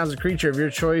and surrounds a creature of your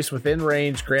choice within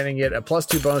range, granting it a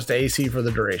 +2 bonus to AC for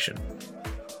the duration.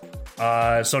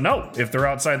 So no, if they're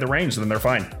outside the range, then they're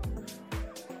fine.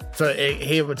 So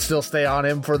he would still stay on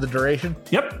him for the duration?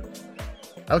 Yep.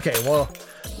 Okay, well,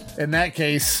 in that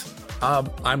case,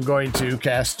 I'm going to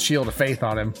cast Shield of Faith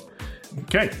on him.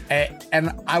 Okay.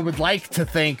 And I would like to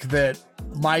think that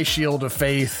my Shield of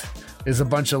Faith is a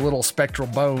bunch of little spectral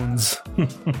bones.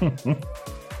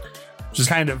 Just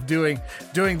kind of doing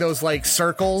those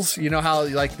circles. You know how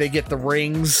they get the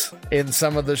rings in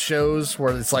some of the shows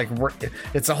where it's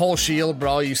it's a whole shield, but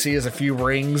all you see is a few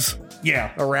rings.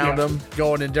 Yeah, around them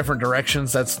going in different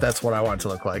directions. That's what I want it to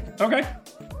look like. Okay.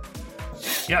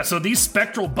 Yeah, so these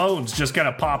spectral bones just kind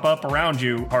of pop up around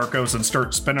you, Harkos, and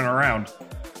start spinning around.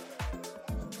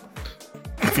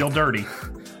 You feel dirty.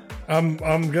 I'm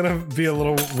gonna be a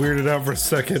little weirded out for a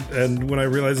second, and when I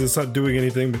realize it's not doing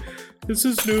anything, this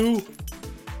is new.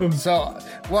 So,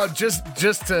 well, just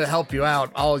to help you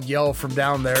out, I'll yell from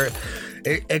down there,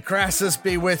 "Crassus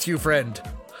be with you, friend."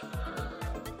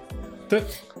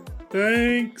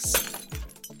 Thanks.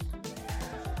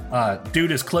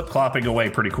 Dude is clip-clopping away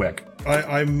pretty quick.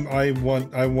 I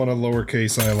want a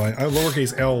lowercase I line.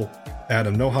 Lowercase L,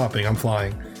 Adam. No hopping. I'm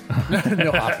flying.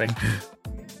 No hopping.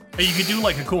 You could do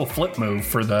a cool flip move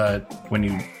for when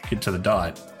you get to the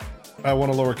dot. I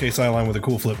want a lowercase I line with a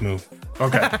cool flip move.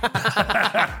 Okay.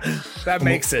 That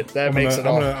makes it. I'm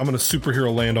gonna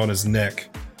superhero land on his neck.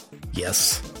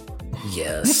 Yes.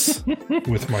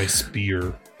 With my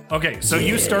spear. Okay, so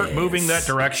you start moving that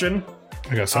direction.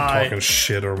 I gotta stop talking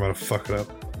shit or I'm gonna fuck it up.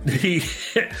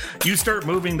 You start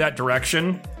moving that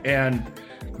direction, and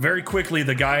very quickly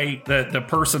the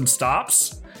person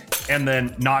stops and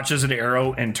then notches an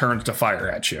arrow and turns to fire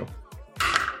at you.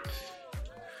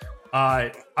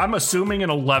 I'm assuming an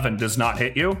 11 does not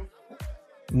hit you.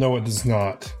 No, it does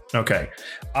not. Okay.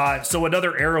 So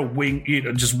another arrow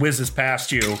just whizzes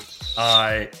past you,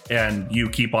 and you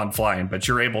keep on flying, but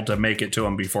you're able to make it to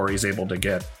him before he's able to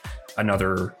get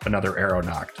another arrow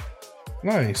knocked.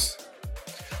 Nice.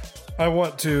 I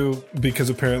want to, because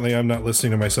apparently I'm not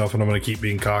listening to myself and I'm going to keep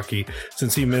being cocky.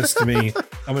 Since he missed me,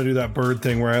 I'm going to do that bird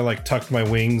thing where I tucked my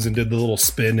wings and did the little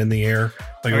spin in the air.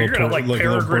 You're going to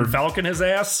peregrine falcon his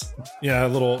ass? Yeah, a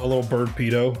little bird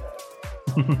pedo.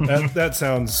 that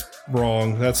sounds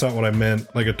wrong. That's not what I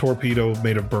meant. Like a torpedo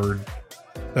made of bird.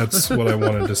 That's what I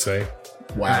wanted to say.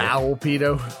 Wow,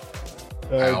 pedo.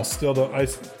 Still don't.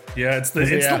 Yeah, it's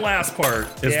the last part.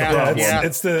 Is the problem. Yeah.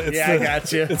 It's the I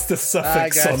got you. It's the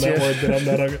suffix on that word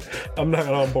that I'm not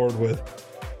on board with.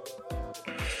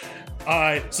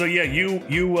 So yeah,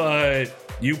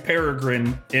 you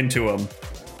peregrine into him.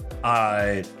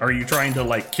 Are you trying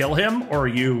to kill him, or are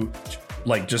you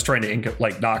just trying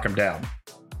to knock him down?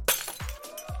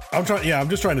 I'm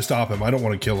just trying to stop him. I don't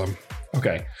want to kill him.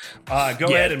 Okay. Go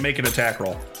ahead and make an attack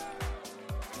roll.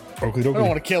 Okay. I don't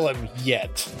want to kill him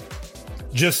yet.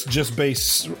 Just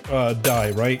base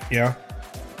die, right? Yeah.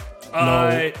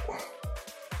 No.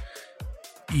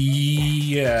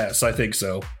 Yes, I think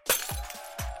so.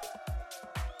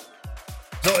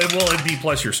 So it'd be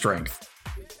plus your strength.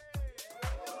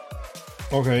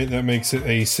 Okay, that makes it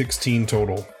a 16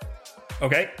 total.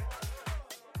 Okay.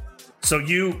 So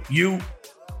you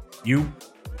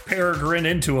peregrine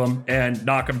into him and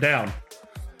knock him down.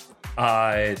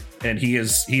 And he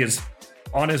is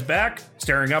on his back,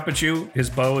 staring up at you. His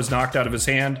bow is knocked out of his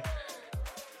hand,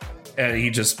 and he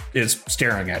just is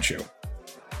staring at you.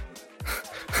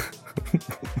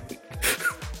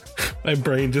 My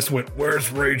brain just went,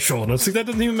 "Where's Rachel?" And I was like, that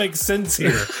doesn't even make sense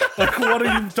here. Like, what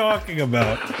are you talking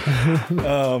about?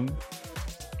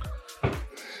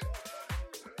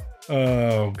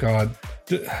 Oh God.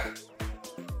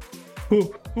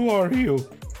 Who are you?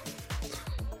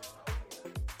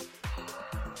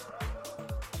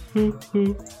 Who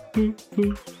are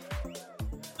you?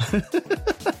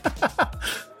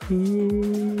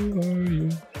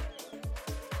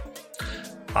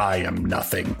 I am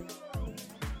nothing.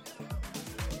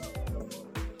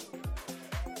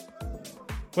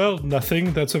 Well,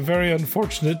 nothing. That's a very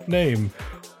unfortunate name.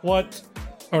 What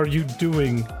are you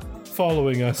doing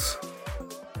following us?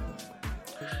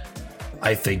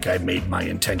 I think I made my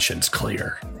intentions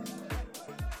clear.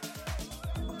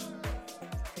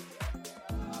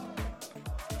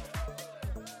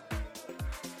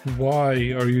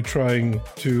 Why are you trying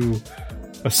to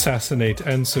assassinate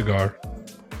Ansagar?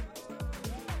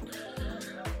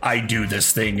 I do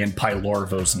this thing in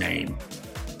Pylorvo's name.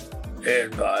 In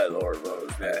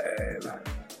Pylorvo's name.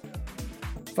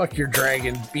 Fuck your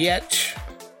dragon, bitch.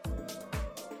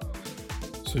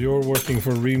 So you're working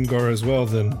for Reemgar as well,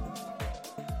 then?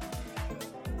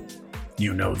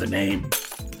 You know the name.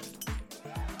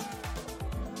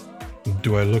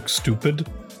 Do I look stupid?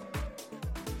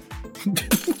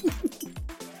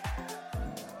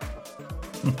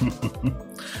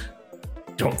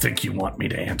 Don't think you want me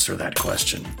to answer that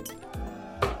question.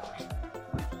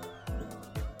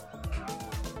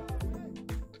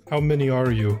 How many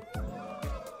are you?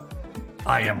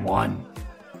 I am one.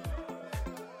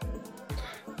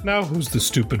 Now who's the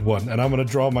stupid one? And I'm going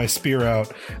to draw my spear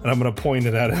out and I'm going to point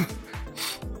it at him.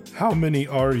 How many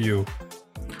are you?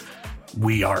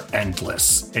 We are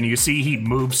endless. And you see he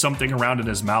moves something around in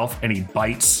his mouth and he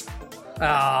bites.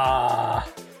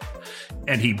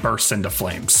 And he bursts into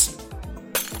flames.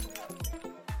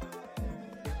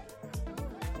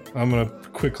 I'm going to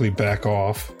quickly back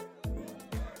off.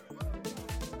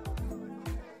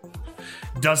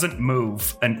 Doesn't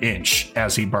move an inch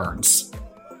as he burns.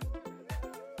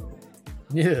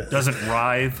 Yeah. Doesn't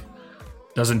writhe.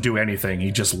 Doesn't do anything.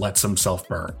 He just lets himself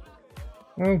burn.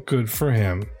 Well, good for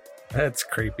him. That's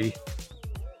creepy.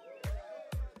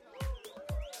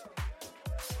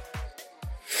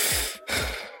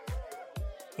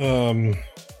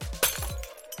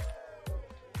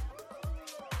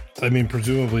 I mean,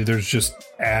 presumably there's just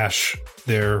ash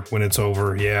there when it's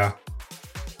over, yeah.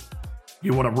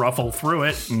 You want to rifle through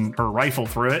it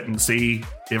and see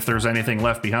if there's anything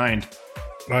left behind.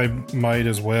 I might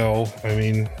as well. I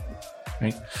mean,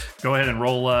 right. Go ahead and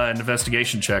roll an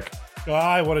investigation check.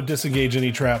 I want to disengage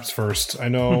any traps first. I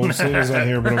know as soon as I'm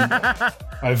here, but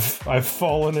I've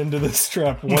fallen into this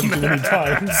trap one too many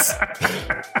times.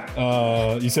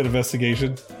 You said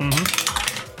investigation? Mm-hmm.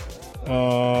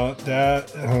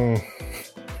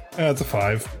 That's a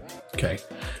 5. Okay.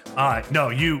 No,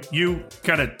 you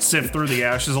kind of sift through the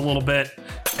ashes a little bit,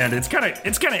 and it's kind of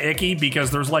icky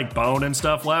because there's like bone and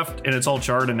stuff left, and it's all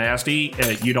charred and nasty.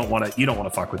 And you don't want to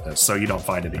fuck with this, so you don't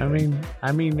find anything.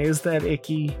 I mean, is that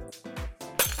icky?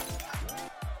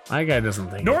 My guy doesn't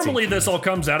think. Normally, this all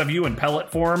comes out of you in pellet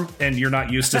form, and you're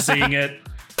not used to seeing it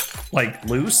like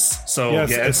loose. So yes,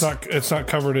 yeah, it's not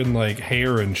covered in like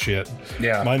hair and shit.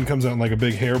 Yeah, mine comes out in like a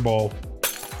big hairball,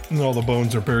 and all the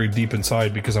bones are buried deep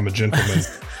inside because I'm a gentleman.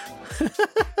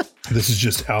 This is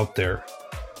just out there.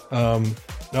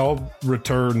 I'll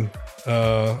return.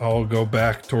 I'll go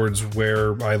back towards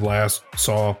where I last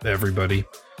saw everybody.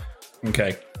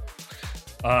 Okay.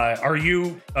 Are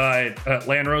you,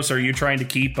 Landros? Are you trying to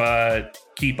keep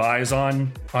eyes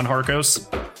on Harkos?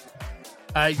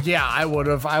 Yeah, I would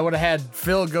have. I would have had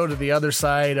Phil go to the other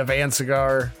side of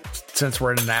Ansagar since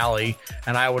we're in an alley,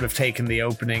 and I would have taken the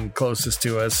opening closest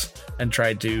to us and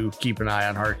tried to keep an eye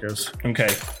on Harkos. Okay.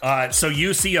 So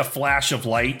you see a flash of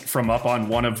light from up on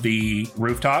one of the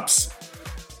rooftops,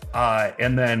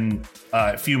 and then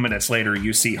a few minutes later,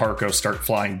 you see Harkos start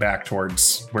flying back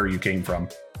towards where you came from.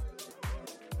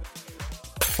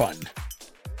 fun.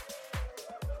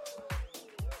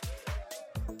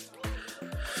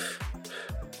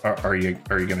 Are you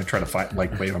going to try to fight,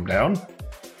 like, wave him down?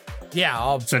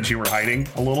 Yeah, since you were hiding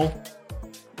a little?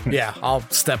 Yeah, I'll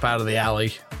step out of the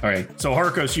alley. All right. So,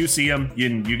 Harkos, you see him.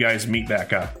 You guys meet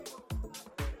back up.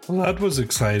 Well, that was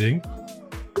exciting.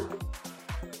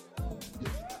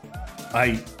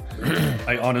 I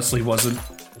honestly wasn't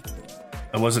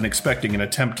expecting an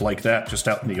attempt like that just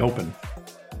out in the open.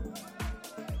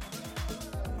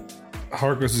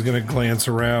 Harkos is going to glance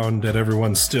around at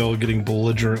everyone still getting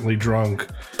belligerently drunk.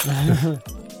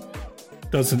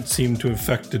 Doesn't seem to have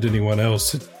affected anyone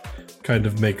else. It kind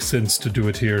of makes sense to do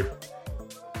it here.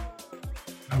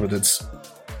 But it's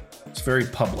very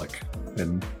public,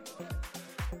 and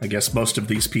I guess most of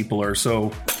these people are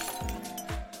so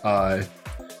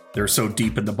they're so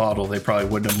deep in the bottle they probably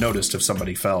wouldn't have noticed if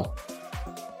somebody fell.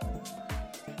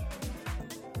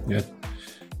 Yeah,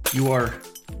 you are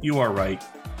right.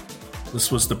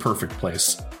 This was the perfect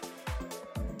place.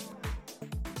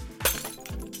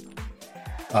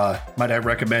 Might I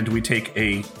recommend we take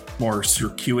a more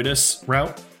circuitous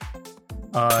route?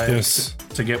 Yes.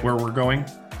 To get where we're going?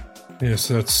 Yes,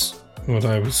 that's what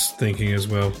I was thinking as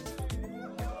well.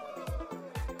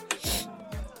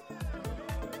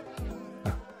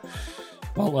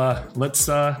 Well, let's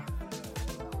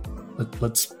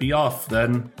be off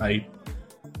then. I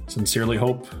sincerely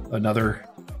hope another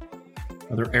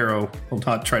arrow will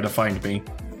not try to find me.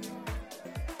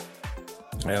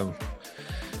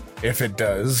 If it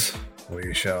does,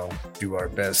 we shall do our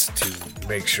best to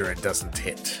make sure it doesn't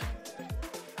hit.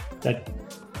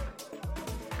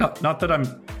 Not that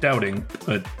I'm doubting,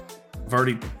 but I've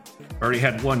already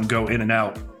had one go in and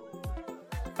out.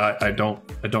 I don't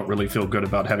really feel good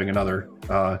about having another.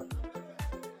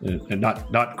 And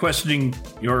not questioning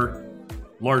your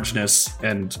largeness,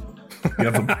 and you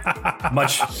have a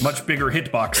much bigger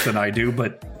hitbox than I do,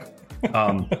 but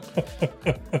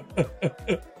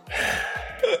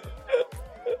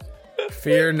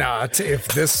fear not.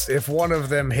 If one of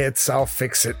them hits, I'll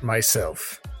fix it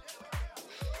myself.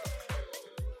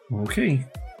 Okay.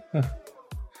 Huh.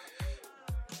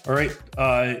 All right.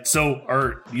 So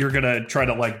you're gonna try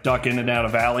to like duck in and out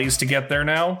of alleys to get there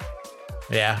now?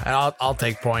 Yeah, and I'll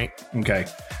take point. Okay.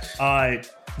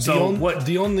 So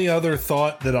the only other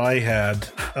thought that I had,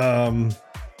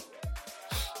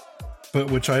 but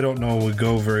which I don't know would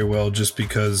go very well, just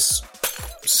because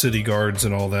city guards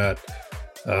and all that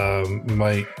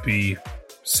might be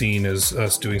seen as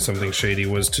us doing something shady,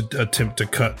 was to attempt to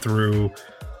cut through,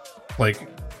 like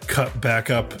cut back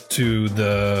up to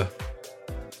the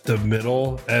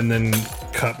middle and then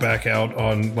cut back out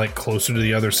on like closer to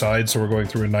the other side, so we're going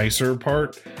through a nicer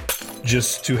part,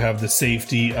 just to have the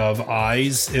safety of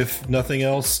eyes, if nothing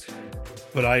else.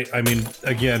 But I mean,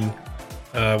 again,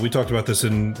 we talked about this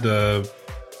in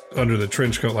under the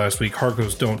trench coat last week.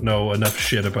 Harkos don't know enough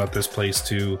shit about this place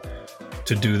to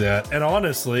do that, and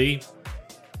honestly,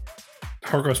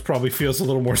 Harkos probably feels a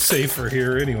little more safer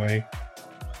here anyway.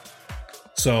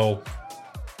 So,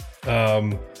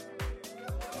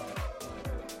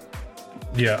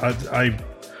 yeah, I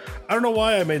don't know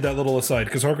why I made that little aside,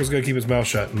 because Harker's going to keep his mouth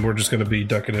shut and we're just going to be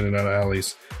ducking in and out of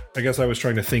alleys. I guess I was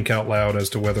trying to think out loud as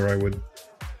to whether I would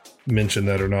mention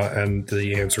that or not, and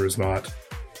the answer is not.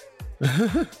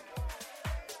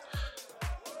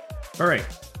 All right.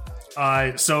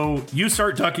 So you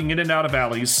start ducking in and out of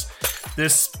alleys.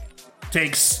 This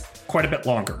takes quite a bit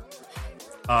longer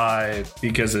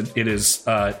because it is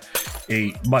a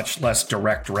much less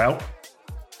direct route.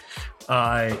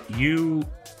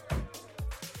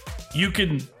 You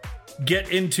can get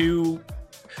into...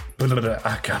 God,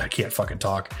 I can't fucking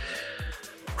talk.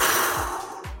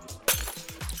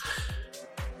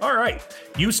 All right.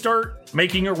 You start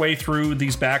making your way through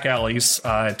these back alleys,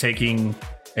 taking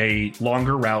a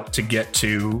longer route to get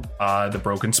to the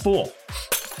Broken Spool.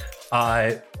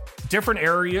 Different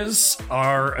areas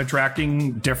are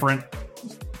attracting different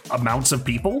amounts of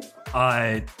people.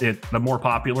 The more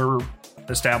popular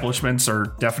establishments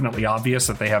are definitely obvious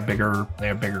that they have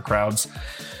bigger crowds.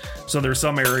 So there's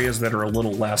some areas that are a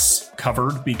little less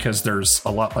covered because there's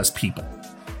a lot less people.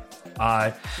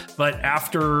 But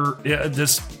after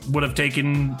this would have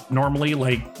taken normally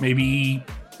like maybe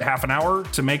half an hour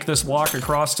to make this walk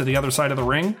across to the other side of the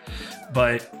ring,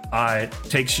 but it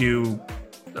takes you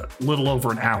a little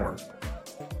over an hour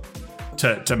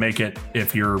to make it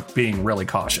if you're being really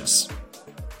cautious.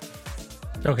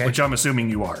 Okay. Which I'm assuming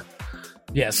you are.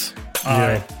 Yes.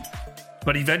 Yeah.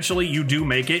 But eventually you do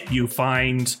make it. You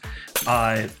find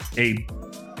a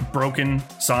broken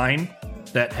sign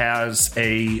that has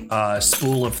a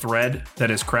spool of thread that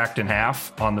is cracked in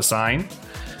half on the sign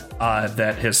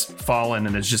that has fallen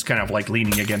and is just kind of like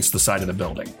leaning against the side of the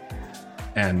building.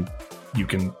 And you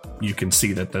can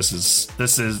see that this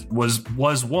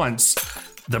was once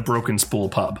the Broken Spool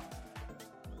pub.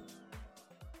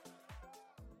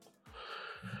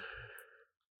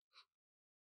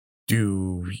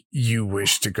 Do you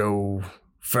wish to go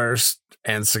first,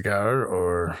 Ansigar,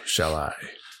 or shall I?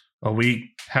 Well,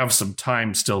 we have some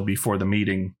time still before the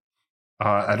meeting.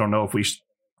 I don't know if we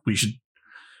should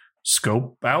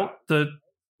scope out the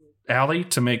alley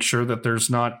to make sure that there's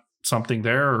not something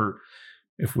there, or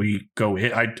if we go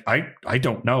hit. I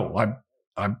don't know.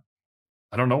 I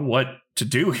don't know what to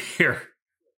do here.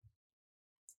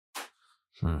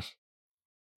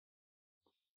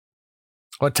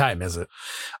 What time is it?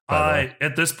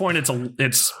 At this point,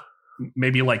 it's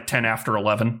maybe like 10 after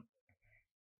 11.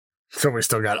 So we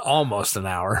still got almost an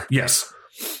hour. Yes.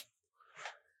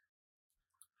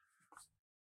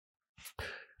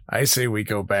 I say we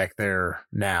go back there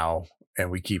now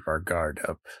and we keep our guard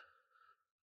up.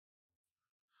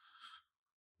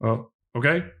 Oh,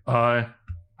 okay.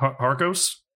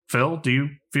 Harkos, Phil, do you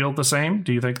feel the same?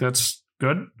 Do you think that's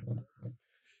good?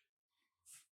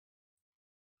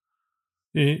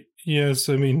 Yes,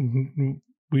 I mean,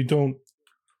 we don't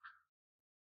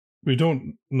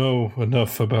know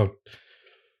enough about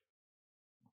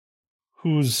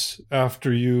who's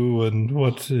after you and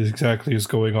what exactly is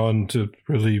going on to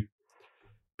really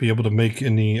be able to make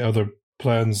any other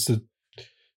plans. That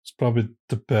it's probably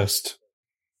the best.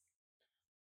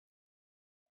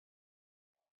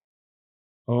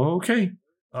 Okay.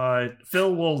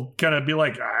 Phil will kind of be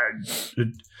like,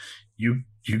 you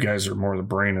guys are more the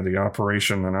brain of the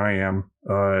operation than I am.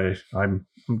 I'm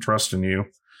trusting you.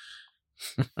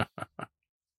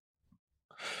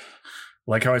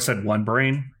 Like how I said one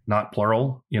brain, not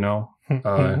plural, you know.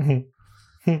 Yeah,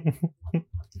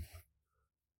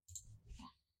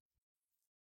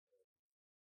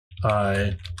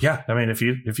 I mean, if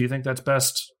you think that's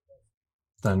best,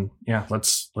 then yeah,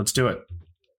 let's do it.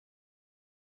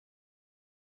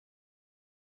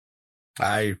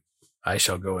 I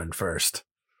shall go in first.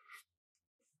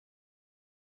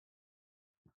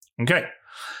 Okay.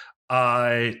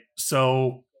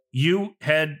 So you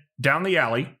head down the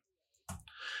alley.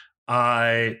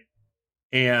 And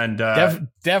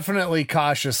definitely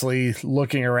cautiously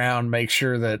looking around, make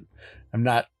sure that I'm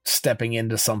not stepping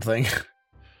into something.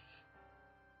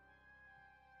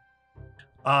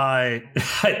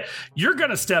 You're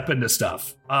gonna step into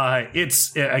stuff.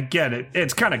 It's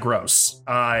kind of gross.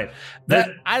 I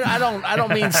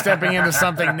don't mean stepping into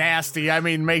something nasty. I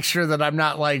mean make sure that I'm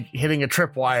not like hitting a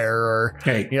tripwire or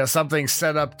something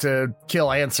set up to kill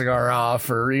Ansigar off,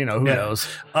 or who knows.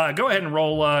 Go ahead and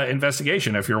roll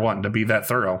investigation if you're wanting to be that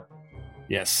thorough.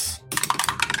 Yes.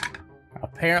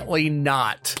 Apparently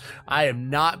not. I am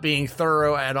not being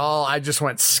thorough at all. I just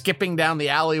went skipping down the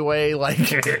alleyway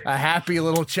like a happy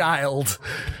little child.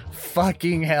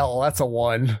 Fucking hell, that's a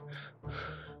 1.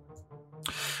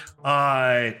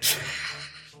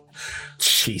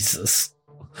 Jesus.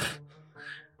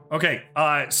 Okay,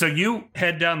 so you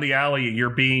head down the alley. You're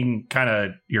being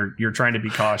you're trying to be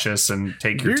cautious and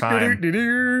take your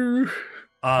time.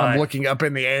 I'm looking up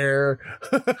in the air.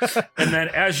 And then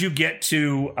as you get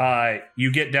down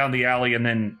the alley, and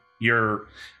then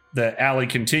the alley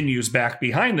continues back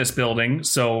behind this building.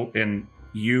 So, and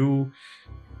you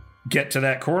get to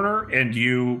that corner and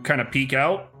you kind of peek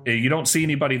out. You don't see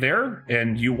anybody there,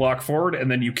 and you walk forward,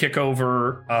 and then you kick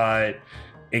over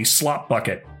a slop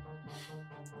bucket.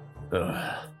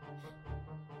 Ugh.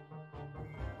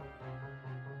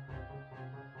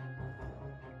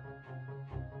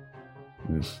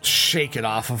 Shake it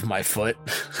off of my foot.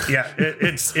 Yeah,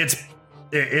 it's I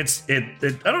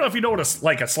don't know if you know what a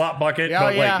slop bucket,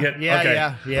 but yeah.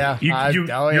 You're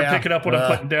picking up what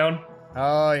I'm putting down.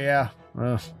 Oh yeah.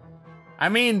 I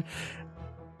mean,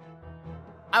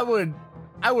 I would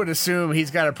assume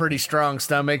he's got a pretty strong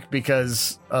stomach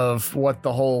because of what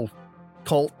the whole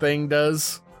cult thing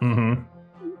does. Mm-hmm.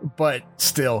 But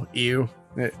still, ew.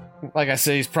 Like I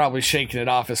said, he's probably shaking it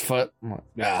off his foot.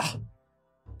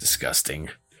 Disgusting.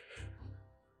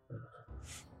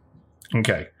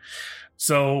 Okay.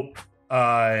 So,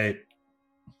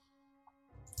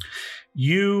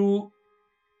 you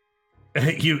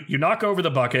knock over the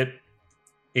bucket,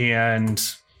 and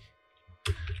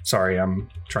sorry, I'm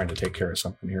trying to take care of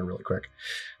something here really quick.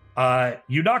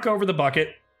 You knock over the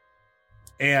bucket,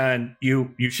 and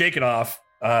you shake it off.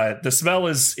 The smell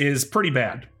is pretty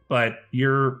bad, but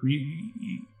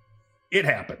it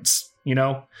happens, You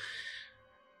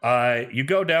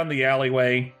go down the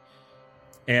alleyway,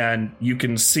 and you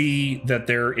can see that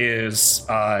there's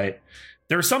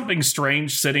something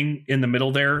strange sitting in the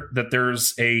middle there, that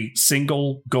there's a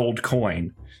single gold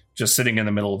coin just sitting in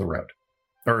the middle of the road,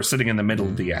 or sitting in the middle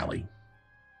of the alley.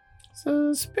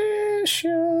 Suspicious.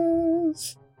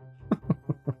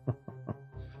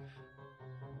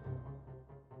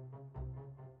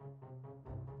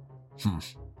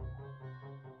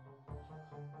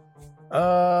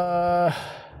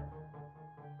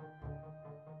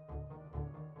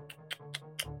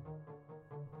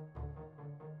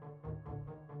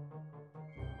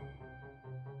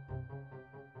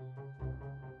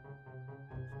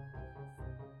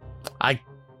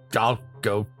 I'll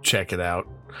go check it out.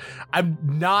 I'm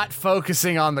not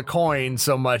focusing on the coin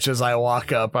so much as I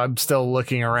walk up. I'm still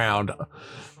looking around.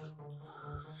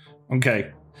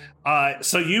 Okay.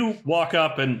 So you walk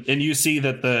up and you see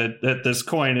that this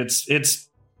coin, it's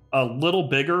a little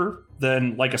bigger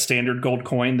than like a standard gold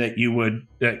coin that you would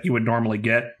normally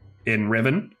get in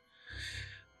Riven.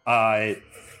 Do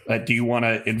you want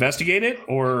to investigate it,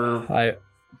 or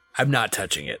I'm not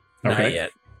touching it. Okay. Not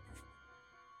yet.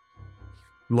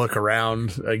 Look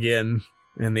around again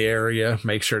in the area,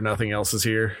 make sure nothing else is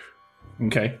here.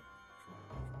 Okay.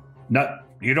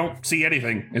 You don't see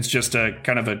anything. It's just a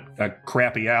kind of a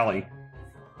crappy alley.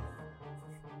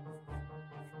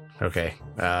 Okay.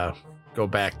 Go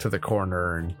back to the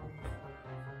corner, and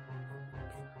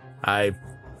I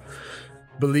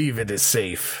believe it is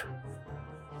safe.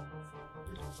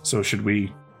 So should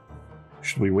we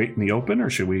wait in the open, or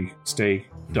should we stay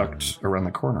ducked around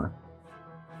the corner?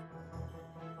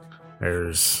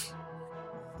 There's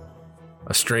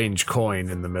a strange coin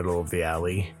in the middle of the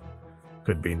alley.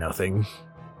 Could be nothing.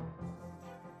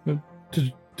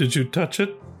 Did you touch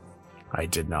it? I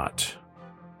did not.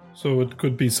 So it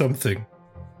could be something.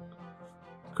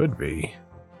 Could be.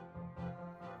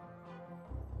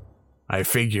 I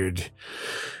figured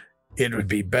it would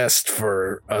be best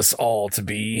for us all to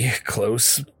be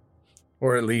close,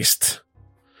 or at least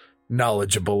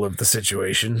knowledgeable of the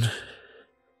situation.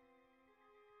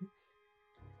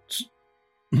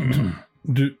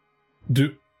 Do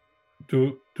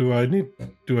I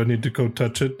need to go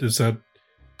touch it? Is that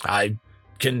I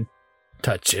can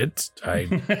touch it. I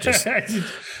just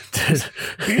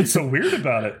being so weird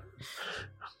about it.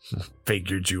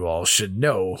 Figured you all should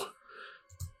know.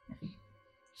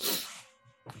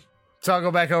 So I'll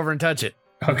go back over and touch it.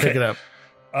 Okay. Pick it up.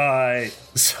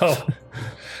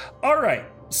 All right.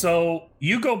 So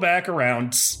you go back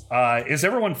around. Is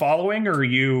everyone following, or are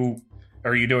you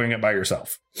doing it by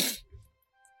yourself?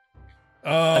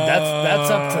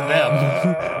 That's up to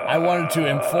them. I wanted to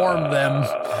inform them.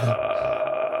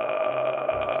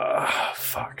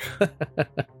 Fuck.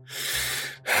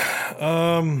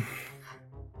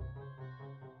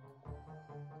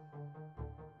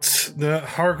 The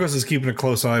Harkos is keeping a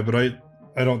close eye, but I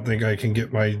don't think I can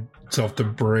get myself to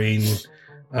brain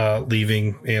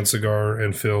leaving Ansigar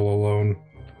and Phil alone.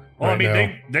 Well, right I mean,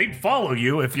 now. they'd follow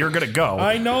you if you're going to go.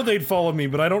 I know they'd follow me,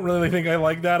 but I don't really think I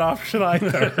like that option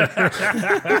either.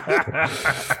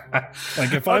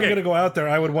 Like, if I'm going to go out there,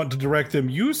 I would want to direct them,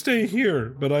 you stay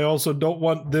here, but I also don't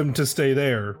want them to stay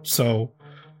there, so...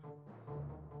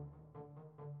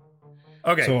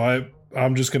 Okay. So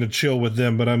I'm just going to chill with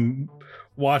them, but I'm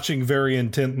watching very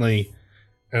intently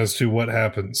as to what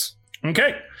happens.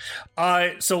 Okay.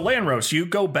 So, Lanros, you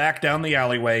go back down the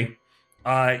alleyway.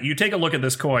 You take a look at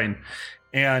this coin,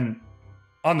 and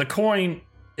on the coin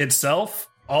itself,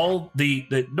 all the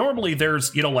normally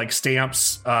there's, like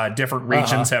stamps, different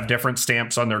regions have different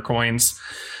stamps on their coins,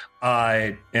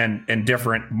 and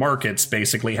different markets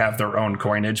basically have their own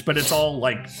coinage, but it's all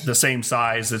like the same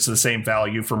size. It's the same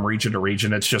value from region to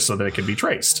region. It's just so that it can be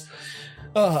traced.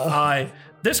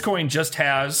 This coin just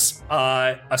has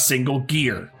a single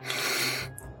gear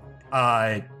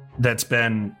that's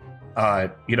been,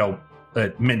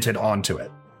 minted onto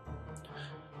it.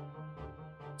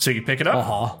 So you pick it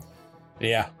up?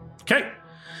 Yeah. Okay.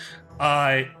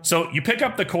 So you pick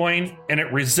up the coin, and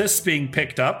it resists being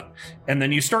picked up, and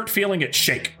then you start feeling it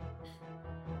shake.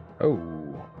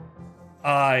 Oh.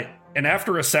 And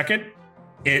after a second,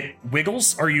 it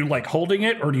wiggles. Are you like holding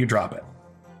it, or do you drop it?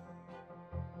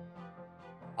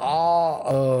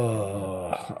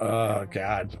 Oh,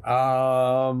 God.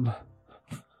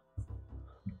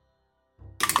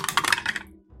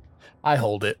 I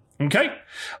hold it. Okay.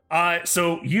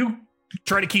 So you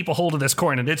try to keep a hold of this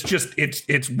coin, and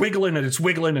it's wiggling and it's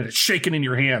wiggling and it's shaking in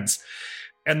your hands.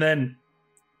 And then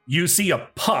you see a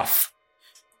puff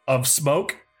of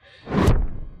smoke.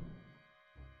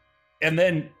 And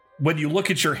then when you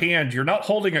look at your hand, you're not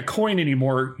holding a coin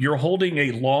anymore. You're holding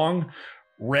a long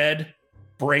red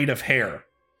braid of hair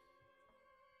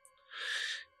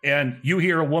And you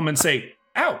hear a woman say,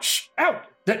 ouch, ouch,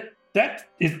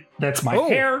 that's my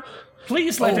hair.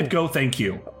 Please let it go, thank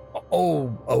you.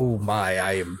 Oh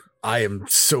my, I am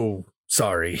so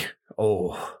sorry.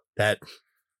 Oh, that,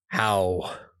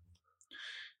 how,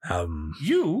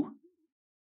 You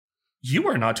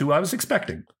are not who I was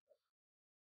expecting.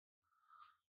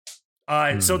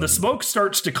 So the smoke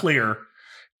starts to clear,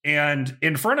 and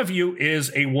in front of you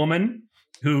is a woman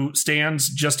who stands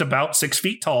just about 6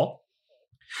 feet tall,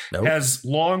 has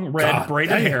long red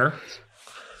braided hair.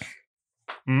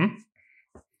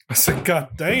 I said,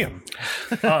 God damn.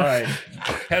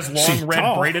 Has long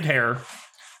red braided hair,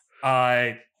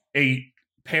 a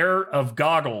pair of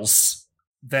goggles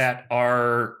that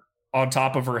are on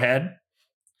top of her head,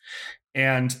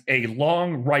 and a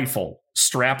long rifle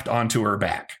strapped onto her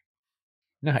back.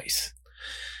 Nice.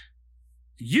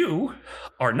 You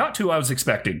are not who I was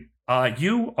expecting.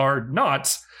 You are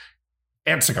not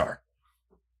Ansigar.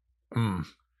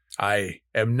 I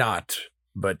am not,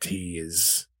 but he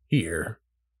is here.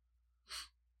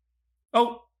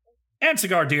 Oh,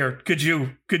 Ansigar, dear, could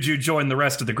you join the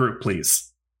rest of the group,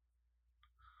 please?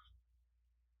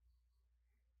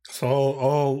 So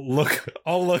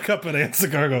I'll look up at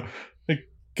Ansigar and go, I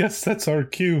guess that's our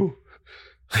cue.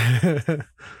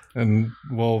 And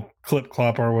we'll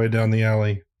clip-clop our way down the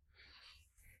alley.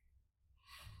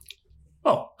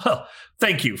 Oh, well,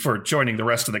 thank you for joining the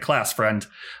rest of the class, friend.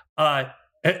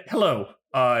 Hello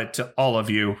to all of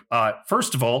you.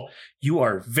 First of all, you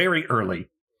are very early.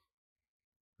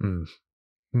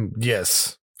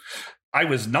 Yes. I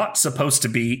was not supposed to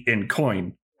be in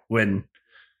coin when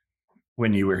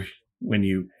you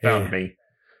found me.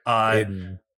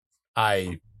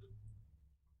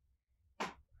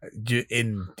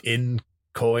 In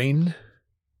coin?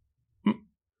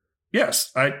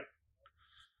 Yes, I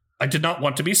did not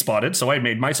want to be spotted, so I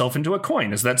made myself into a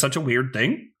coin. Is that such a weird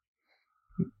thing?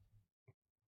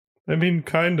 I mean,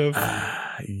 kind of.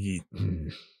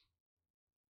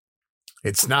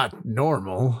 It's not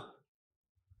normal.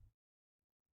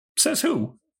 Says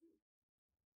who?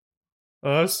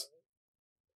 Us?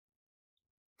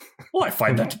 Well, I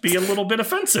find that to be a little bit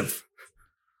offensive.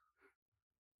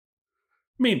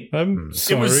 I mean, I'm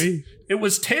sorry. It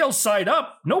was tail side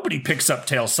up. Nobody picks up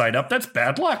tail side up. That's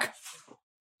bad luck.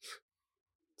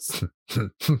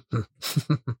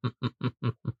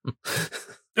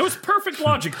 There was perfect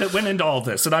logic that went into all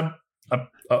this, and I'm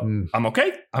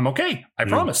okay. I'm okay. I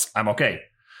promise. I'm okay.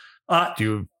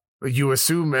 Do you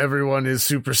assume everyone is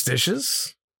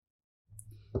superstitious?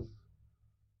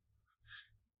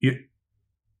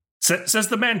 Says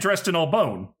the man dressed in all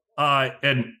bone.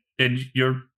 And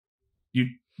you.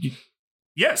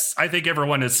 Yes, I think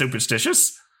everyone is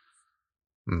superstitious.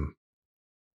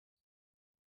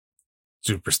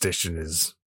 Superstition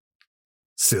is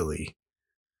silly.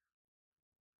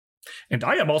 And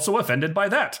I am also offended by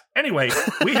that. Anyway,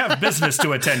 we have business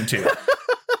to attend to.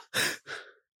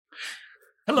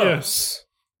 Hello. Yes.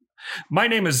 My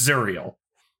name is Zuriel.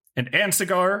 And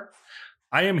Ansigar,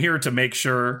 I am here to make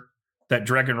sure that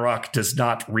Dragon Rock does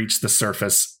not reach the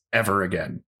surface ever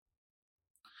again.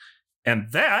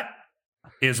 And that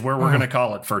is where we're going to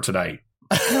call it for tonight.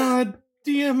 God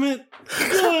damn it.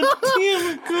 God damn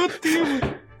it. God damn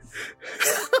it.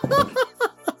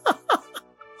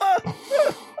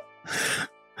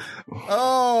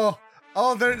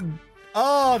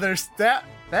 There's that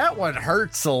one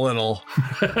hurts a little.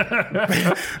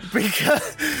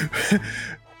 Because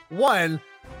one,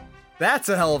 that's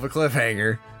a hell of a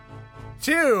cliffhanger.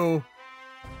 Two,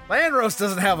 Landros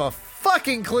doesn't have a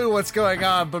fucking clue what's going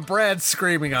on, but Brad's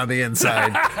screaming on the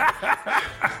inside.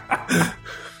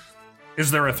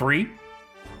 Is there a 3?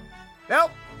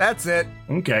 Nope, that's it.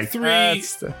 Okay. 3.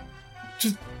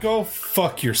 Just go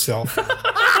fuck yourself.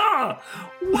 Wow.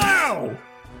 Wow.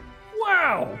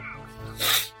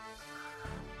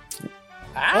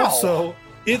 Ow. Also,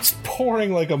 it's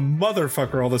pouring like a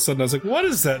motherfucker all of a sudden. I was like, what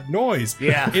is that noise?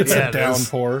 Yeah. It's a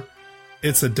downpour.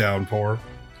 It's a downpour.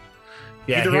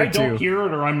 Yeah, either I don't hear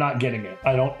it or I'm not getting it.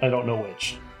 I don't know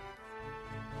which.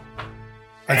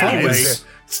 I thought it Anyways, was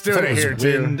it's doing it here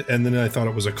wind, too. and then I thought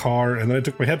it was a car, and then I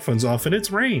took my headphones off, and it's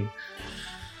rain.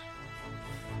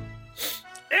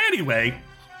 Anyway,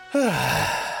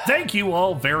 thank you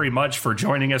all very much for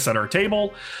joining us at our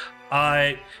table.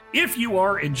 If you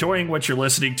are enjoying what you're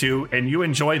listening to and you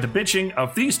enjoy the bitching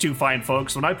of these two fine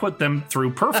folks when I put them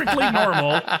through perfectly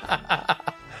normal,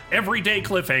 everyday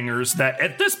cliffhangers that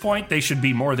at this point they should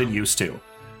be more than used to,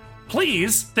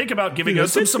 please think about giving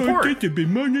us some support.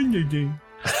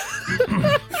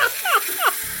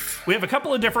 We have a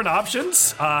couple of different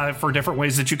options for different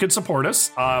ways that you can support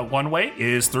us. One way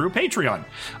is through Patreon.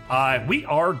 We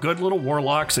are good little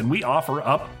warlocks, and we offer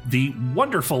up the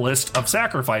wonderful list of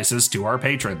sacrifices to our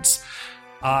patrons.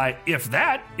 If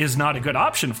that is not a good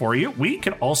option for you, we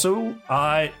can also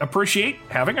appreciate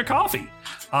having a coffee.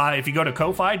 If you go to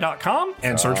ko-fi.com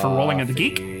and search for Rolling in the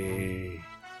Geek,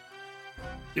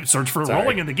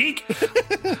 Rolling in the Geek,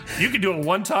 you can do a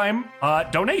one-time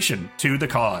donation to the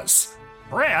cause.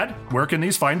 Brad, where can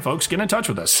these fine folks get in touch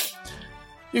with us?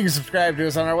 You can subscribe to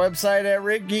us on our website at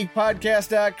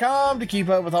rickgeekpodcast.com to keep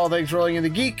up with all things Rolling in the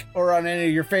Geek, or on any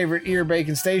of your favorite ear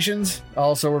bacon stations.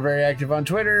 Also, we're very active on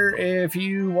Twitter. If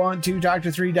you want to talk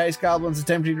to three dice goblins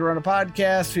attempting to run a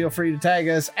podcast, feel free to tag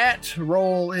us at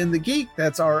Roll in the Geek.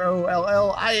 That's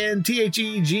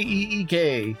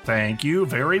ROLLINTHEGEEK. Thank you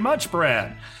very much,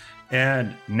 Brad.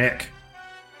 And Nick,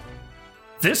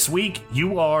 this week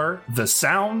you are the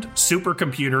sound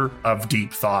supercomputer of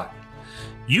deep thought.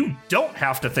 You don't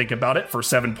have to think about it for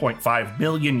 7.5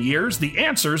 million years. The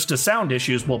answers to sound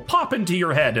issues will pop into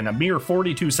your head in a mere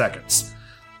 42 seconds.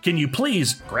 Can you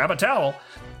please grab a towel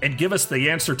and give us the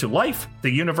answer to life, the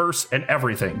universe, and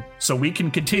everything, so we can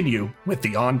continue with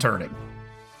the on-turning?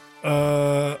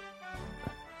 Yeah,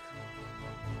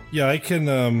 I can,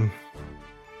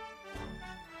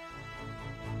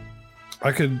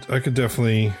 I could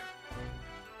definitely,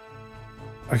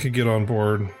 I could get on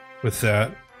board with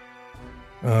that.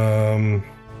 You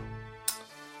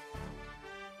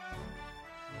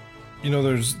know,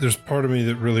 there's part of me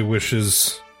that really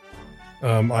wishes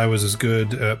I was as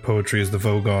good at poetry as the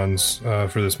Vogons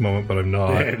for this moment, but I'm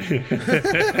not.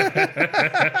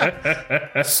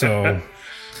 So,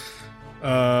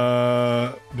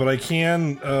 but I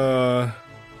can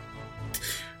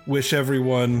wish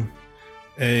everyone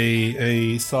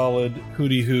a solid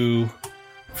hooty hoo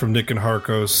from Nick and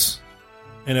Harkos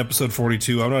in episode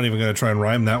 42. I'm not even going to try and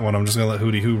rhyme that one. I'm just going to let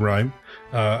hooty hoo rhyme.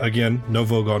 Again, no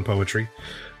Vogon poetry.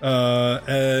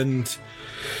 And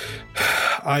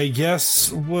I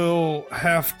guess we'll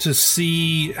have to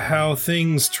see how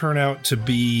things turn out to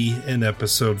be in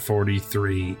episode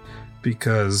 43,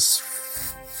 because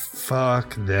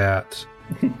fuck that.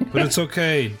 But it's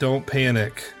okay. Don't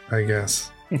panic, I guess.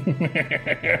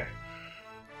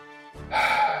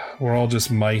 We're all just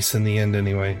mice in the end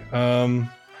anyway.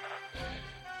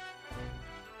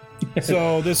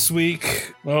 So this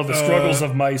week... Oh, the struggles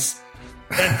of mice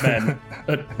and men.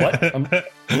 What?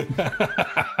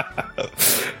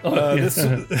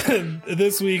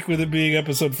 This week, with it being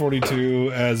episode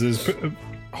 42, as is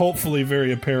hopefully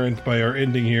very apparent by our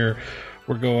ending here,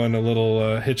 we're going a little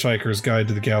Hitchhiker's Guide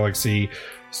to the Galaxy.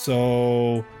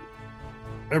 So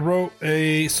I wrote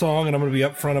a song, and I'm going to be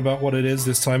upfront about what it is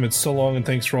this time. It's So Long and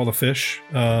Thanks for All the Fish.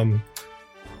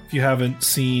 If you haven't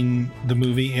seen the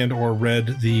movie and or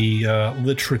read the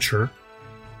literature,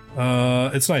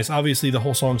 it's nice. Obviously, the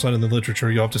whole song's not in the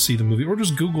literature. You'll have to see the movie, or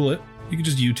just Google it. You can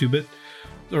just YouTube it,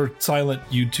 or silent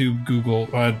YouTube, Google.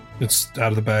 It's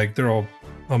out of the bag. They're all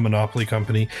a monopoly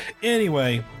company.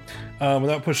 Anyway,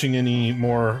 without pushing any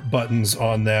more buttons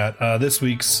on that, this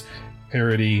week's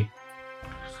parody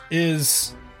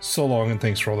is So Long and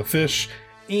Thanks for All the Fish.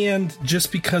 And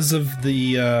just because of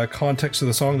the context of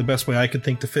the song, the best way I could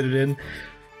think to fit it in,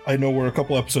 I know we're a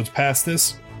couple episodes past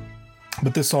this,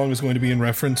 but this song is going to be in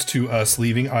reference to us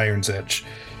leaving Iron's Edge.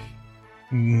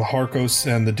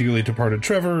 Harkos and the dearly departed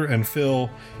Trevor and Phil,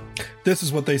 this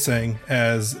is what they sang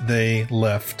as they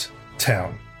left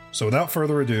town. So without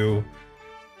further ado,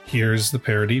 here's the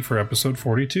parody for episode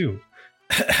 42.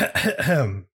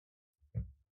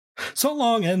 So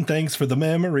long and thanks for the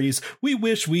memories. We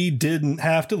wish we didn't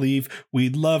have to leave.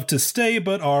 We'd love to stay,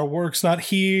 but our work's not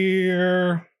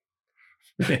here.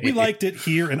 We liked it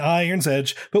here in Iron's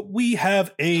Edge, but we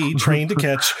have a train to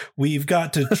catch. We've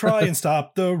got to try and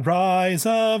stop the rise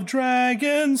of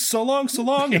dragons. So long,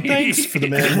 and thanks for the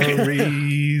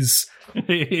memories.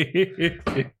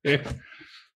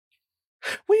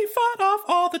 We fought off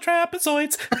all the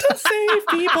trapezoids to save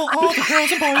people, all the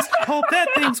girls and boys. Hope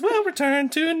that things will return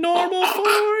to normal for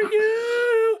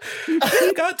you.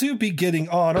 We've got to be getting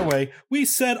on our way. We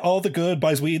said all the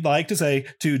goodbyes we'd like to say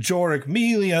to Jorik,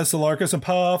 Melia, Solarcus, and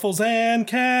Puffles, and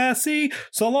Cassie.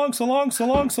 So long, so long, so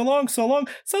long, so long, so long,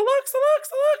 so long, so long, so long,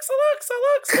 so long, so long, so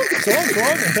long, so long, so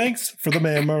long, and thanks for the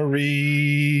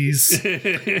memories.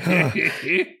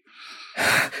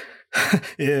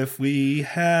 If we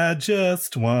had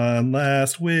just one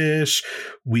last wish,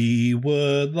 we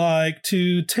would like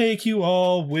to take you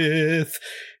all with.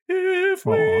 If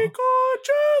we could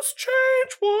just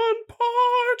change one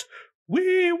part,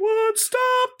 we would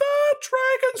stop the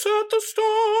dragons at the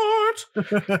start.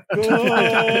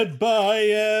 Goodbye,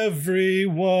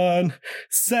 everyone.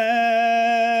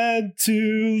 Sad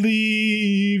to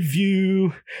leave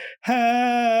you.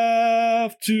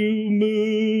 Have to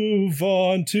move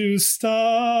on to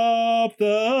stop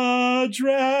the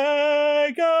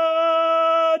dragon.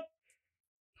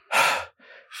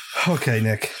 Okay,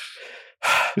 Nick.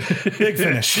 Big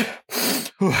finish.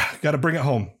 Got to bring it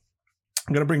home.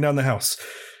 I'm going to bring down the house.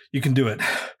 You can do it.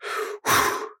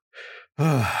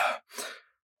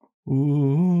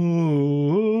 Ooh,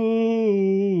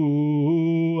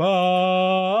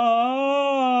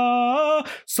 ah.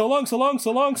 So long, so long,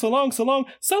 so long, so long, so long,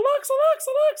 so long, so long,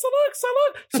 so long, so long, so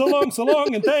long, so long, so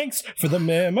long, and thanks for the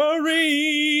memories.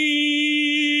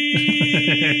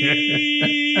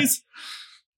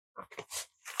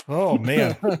 Oh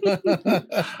man.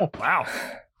 Wow.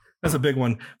 That's a big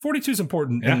one. 42 is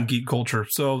important in geek culture.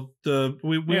 So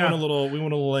we went a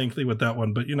little lengthy with that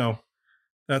one, but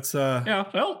that's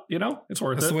well, it's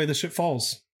worth it. That's the way the shit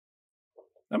falls.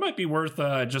 That might be worth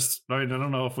I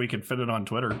don't know if we can fit it on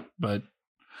Twitter, but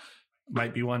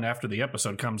might be one after the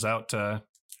episode comes out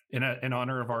in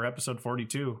honor of our episode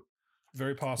 42.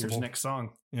 Very possible. Here's Nick's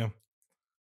song. Yeah.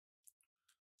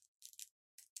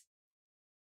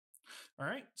 All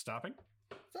right, stopping it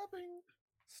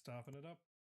up.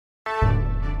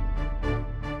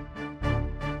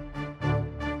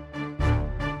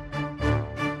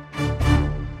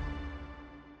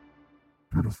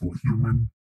 Beautiful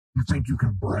human, you think you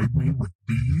can bribe me with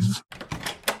these?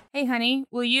 Hey, honey,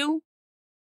 will you?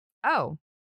 Oh,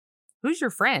 who's your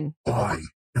friend? I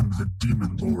am the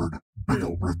demon lord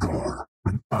Baal Regar,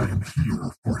 and I am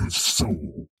here for his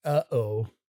soul. Uh-oh.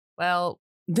 Well,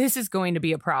 this is going to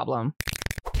be a problem.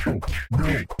 Oh,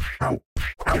 no. Ow.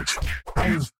 Ouch.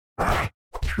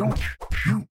 Don't.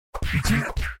 You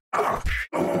can't.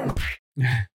 Oh.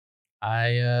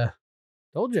 I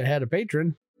told you I had a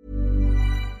patron.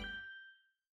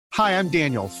 Hi, I'm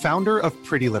Daniel, founder of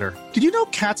Pretty Litter. Did you know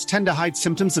cats tend to hide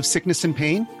symptoms of sickness and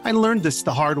pain? I learned this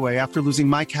the hard way after losing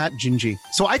my cat, Gingy.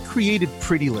 So I created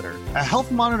Pretty Litter, a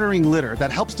health monitoring litter that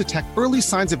helps detect early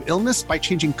signs of illness by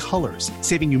changing colors,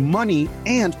 saving you money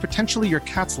and potentially your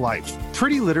cat's life.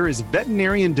 Pretty Litter is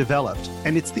veterinarian developed,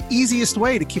 and it's the easiest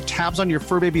way to keep tabs on your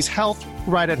fur baby's health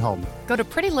right at home. Go to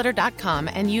prettylitter.com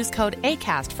and use code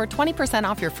ACAST for 20%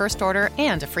 off your first order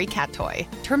and a free cat toy.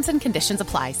 Terms and conditions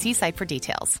apply. See site for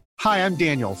details. Hi, I'm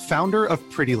Daniel, founder of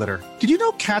Pretty Litter. Did you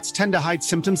know cats tend to hide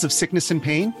symptoms of sickness and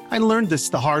pain? I learned this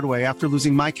the hard way after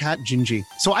losing my cat, Gingy.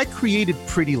 So I created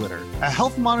Pretty Litter, a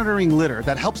health monitoring litter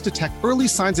that helps detect early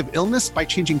signs of illness by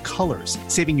changing colors,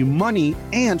 saving you money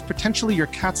and potentially your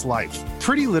cat's life.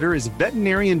 Pretty Litter is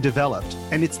veterinarian developed,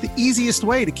 and it's the easiest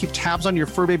way to keep tabs on your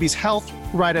fur baby's health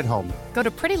right at home. Go to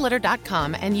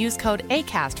prettylitter.com and use code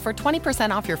ACAST for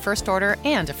 20% off your first order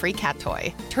and a free cat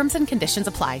toy. Terms and conditions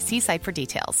apply. See site for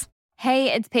details.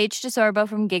 Hey, it's Paige DeSorbo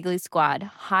from Giggly Squad.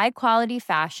 High quality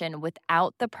fashion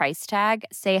without the price tag.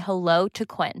 Say hello to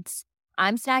Quince.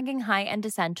 I'm snagging high-end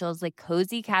essentials like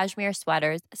cozy cashmere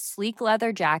sweaters, sleek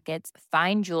leather jackets,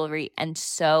 fine jewelry, and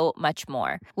so much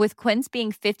more. With Quince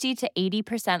being 50 to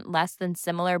 80% less than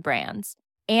similar brands.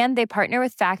 And they partner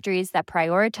with factories that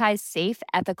prioritize safe,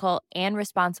 ethical, and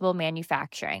responsible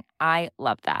manufacturing. I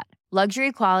love that.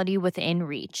 Luxury quality within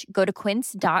reach. Go to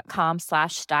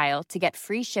quince.com/style to get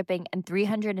free shipping and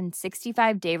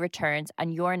 365-day returns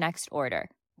on your next order.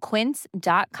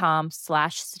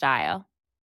 Quince.com/style.